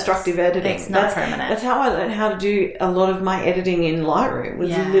non-destructive editing. It's not permanent. That's how I learned how to do a lot of my editing in Lightroom,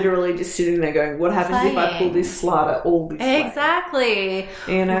 was literally just sitting there going, what happens if I pull this slider all this way? Exactly.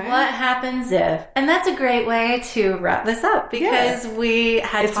 What happens if? And that's a great way to wrap this up, because we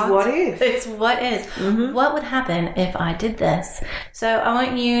had what if. It's what is. What would happen if I did this? So I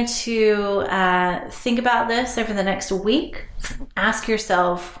want you to think about this over the next week. Ask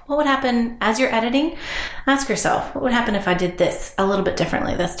yourself, what would happen as you're editing? Ask yourself, what would happen if I did this a little bit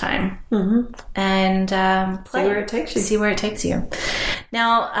differently this time? And play. See where it takes you. See where it takes you.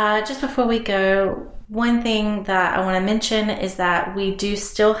 Now, just before we go, one thing that I want to mention is that we do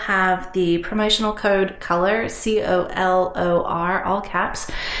still have the promotional code COLOR, COLOR, all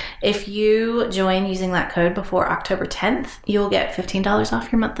caps. If you join using that code before October 10th, you'll get $15 off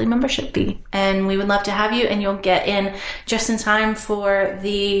your monthly membership fee. And we would love to have you, and you'll get in just in time for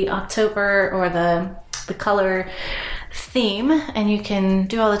the October or the color theme, and you can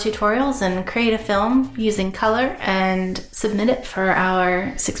do all the tutorials and create a film using color and submit it for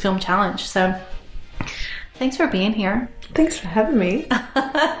our 6-film challenge. So thanks for being here. Thanks for having me.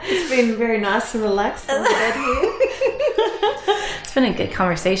 It's been very nice and relaxed on the bed here. It's been a good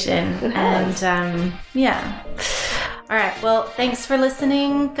conversation. It has. And all right, well, thanks for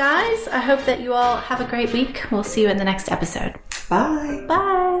listening, guys. I hope that you all have a great week. We'll see you in the next episode. Bye.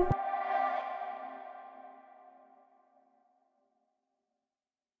 Bye.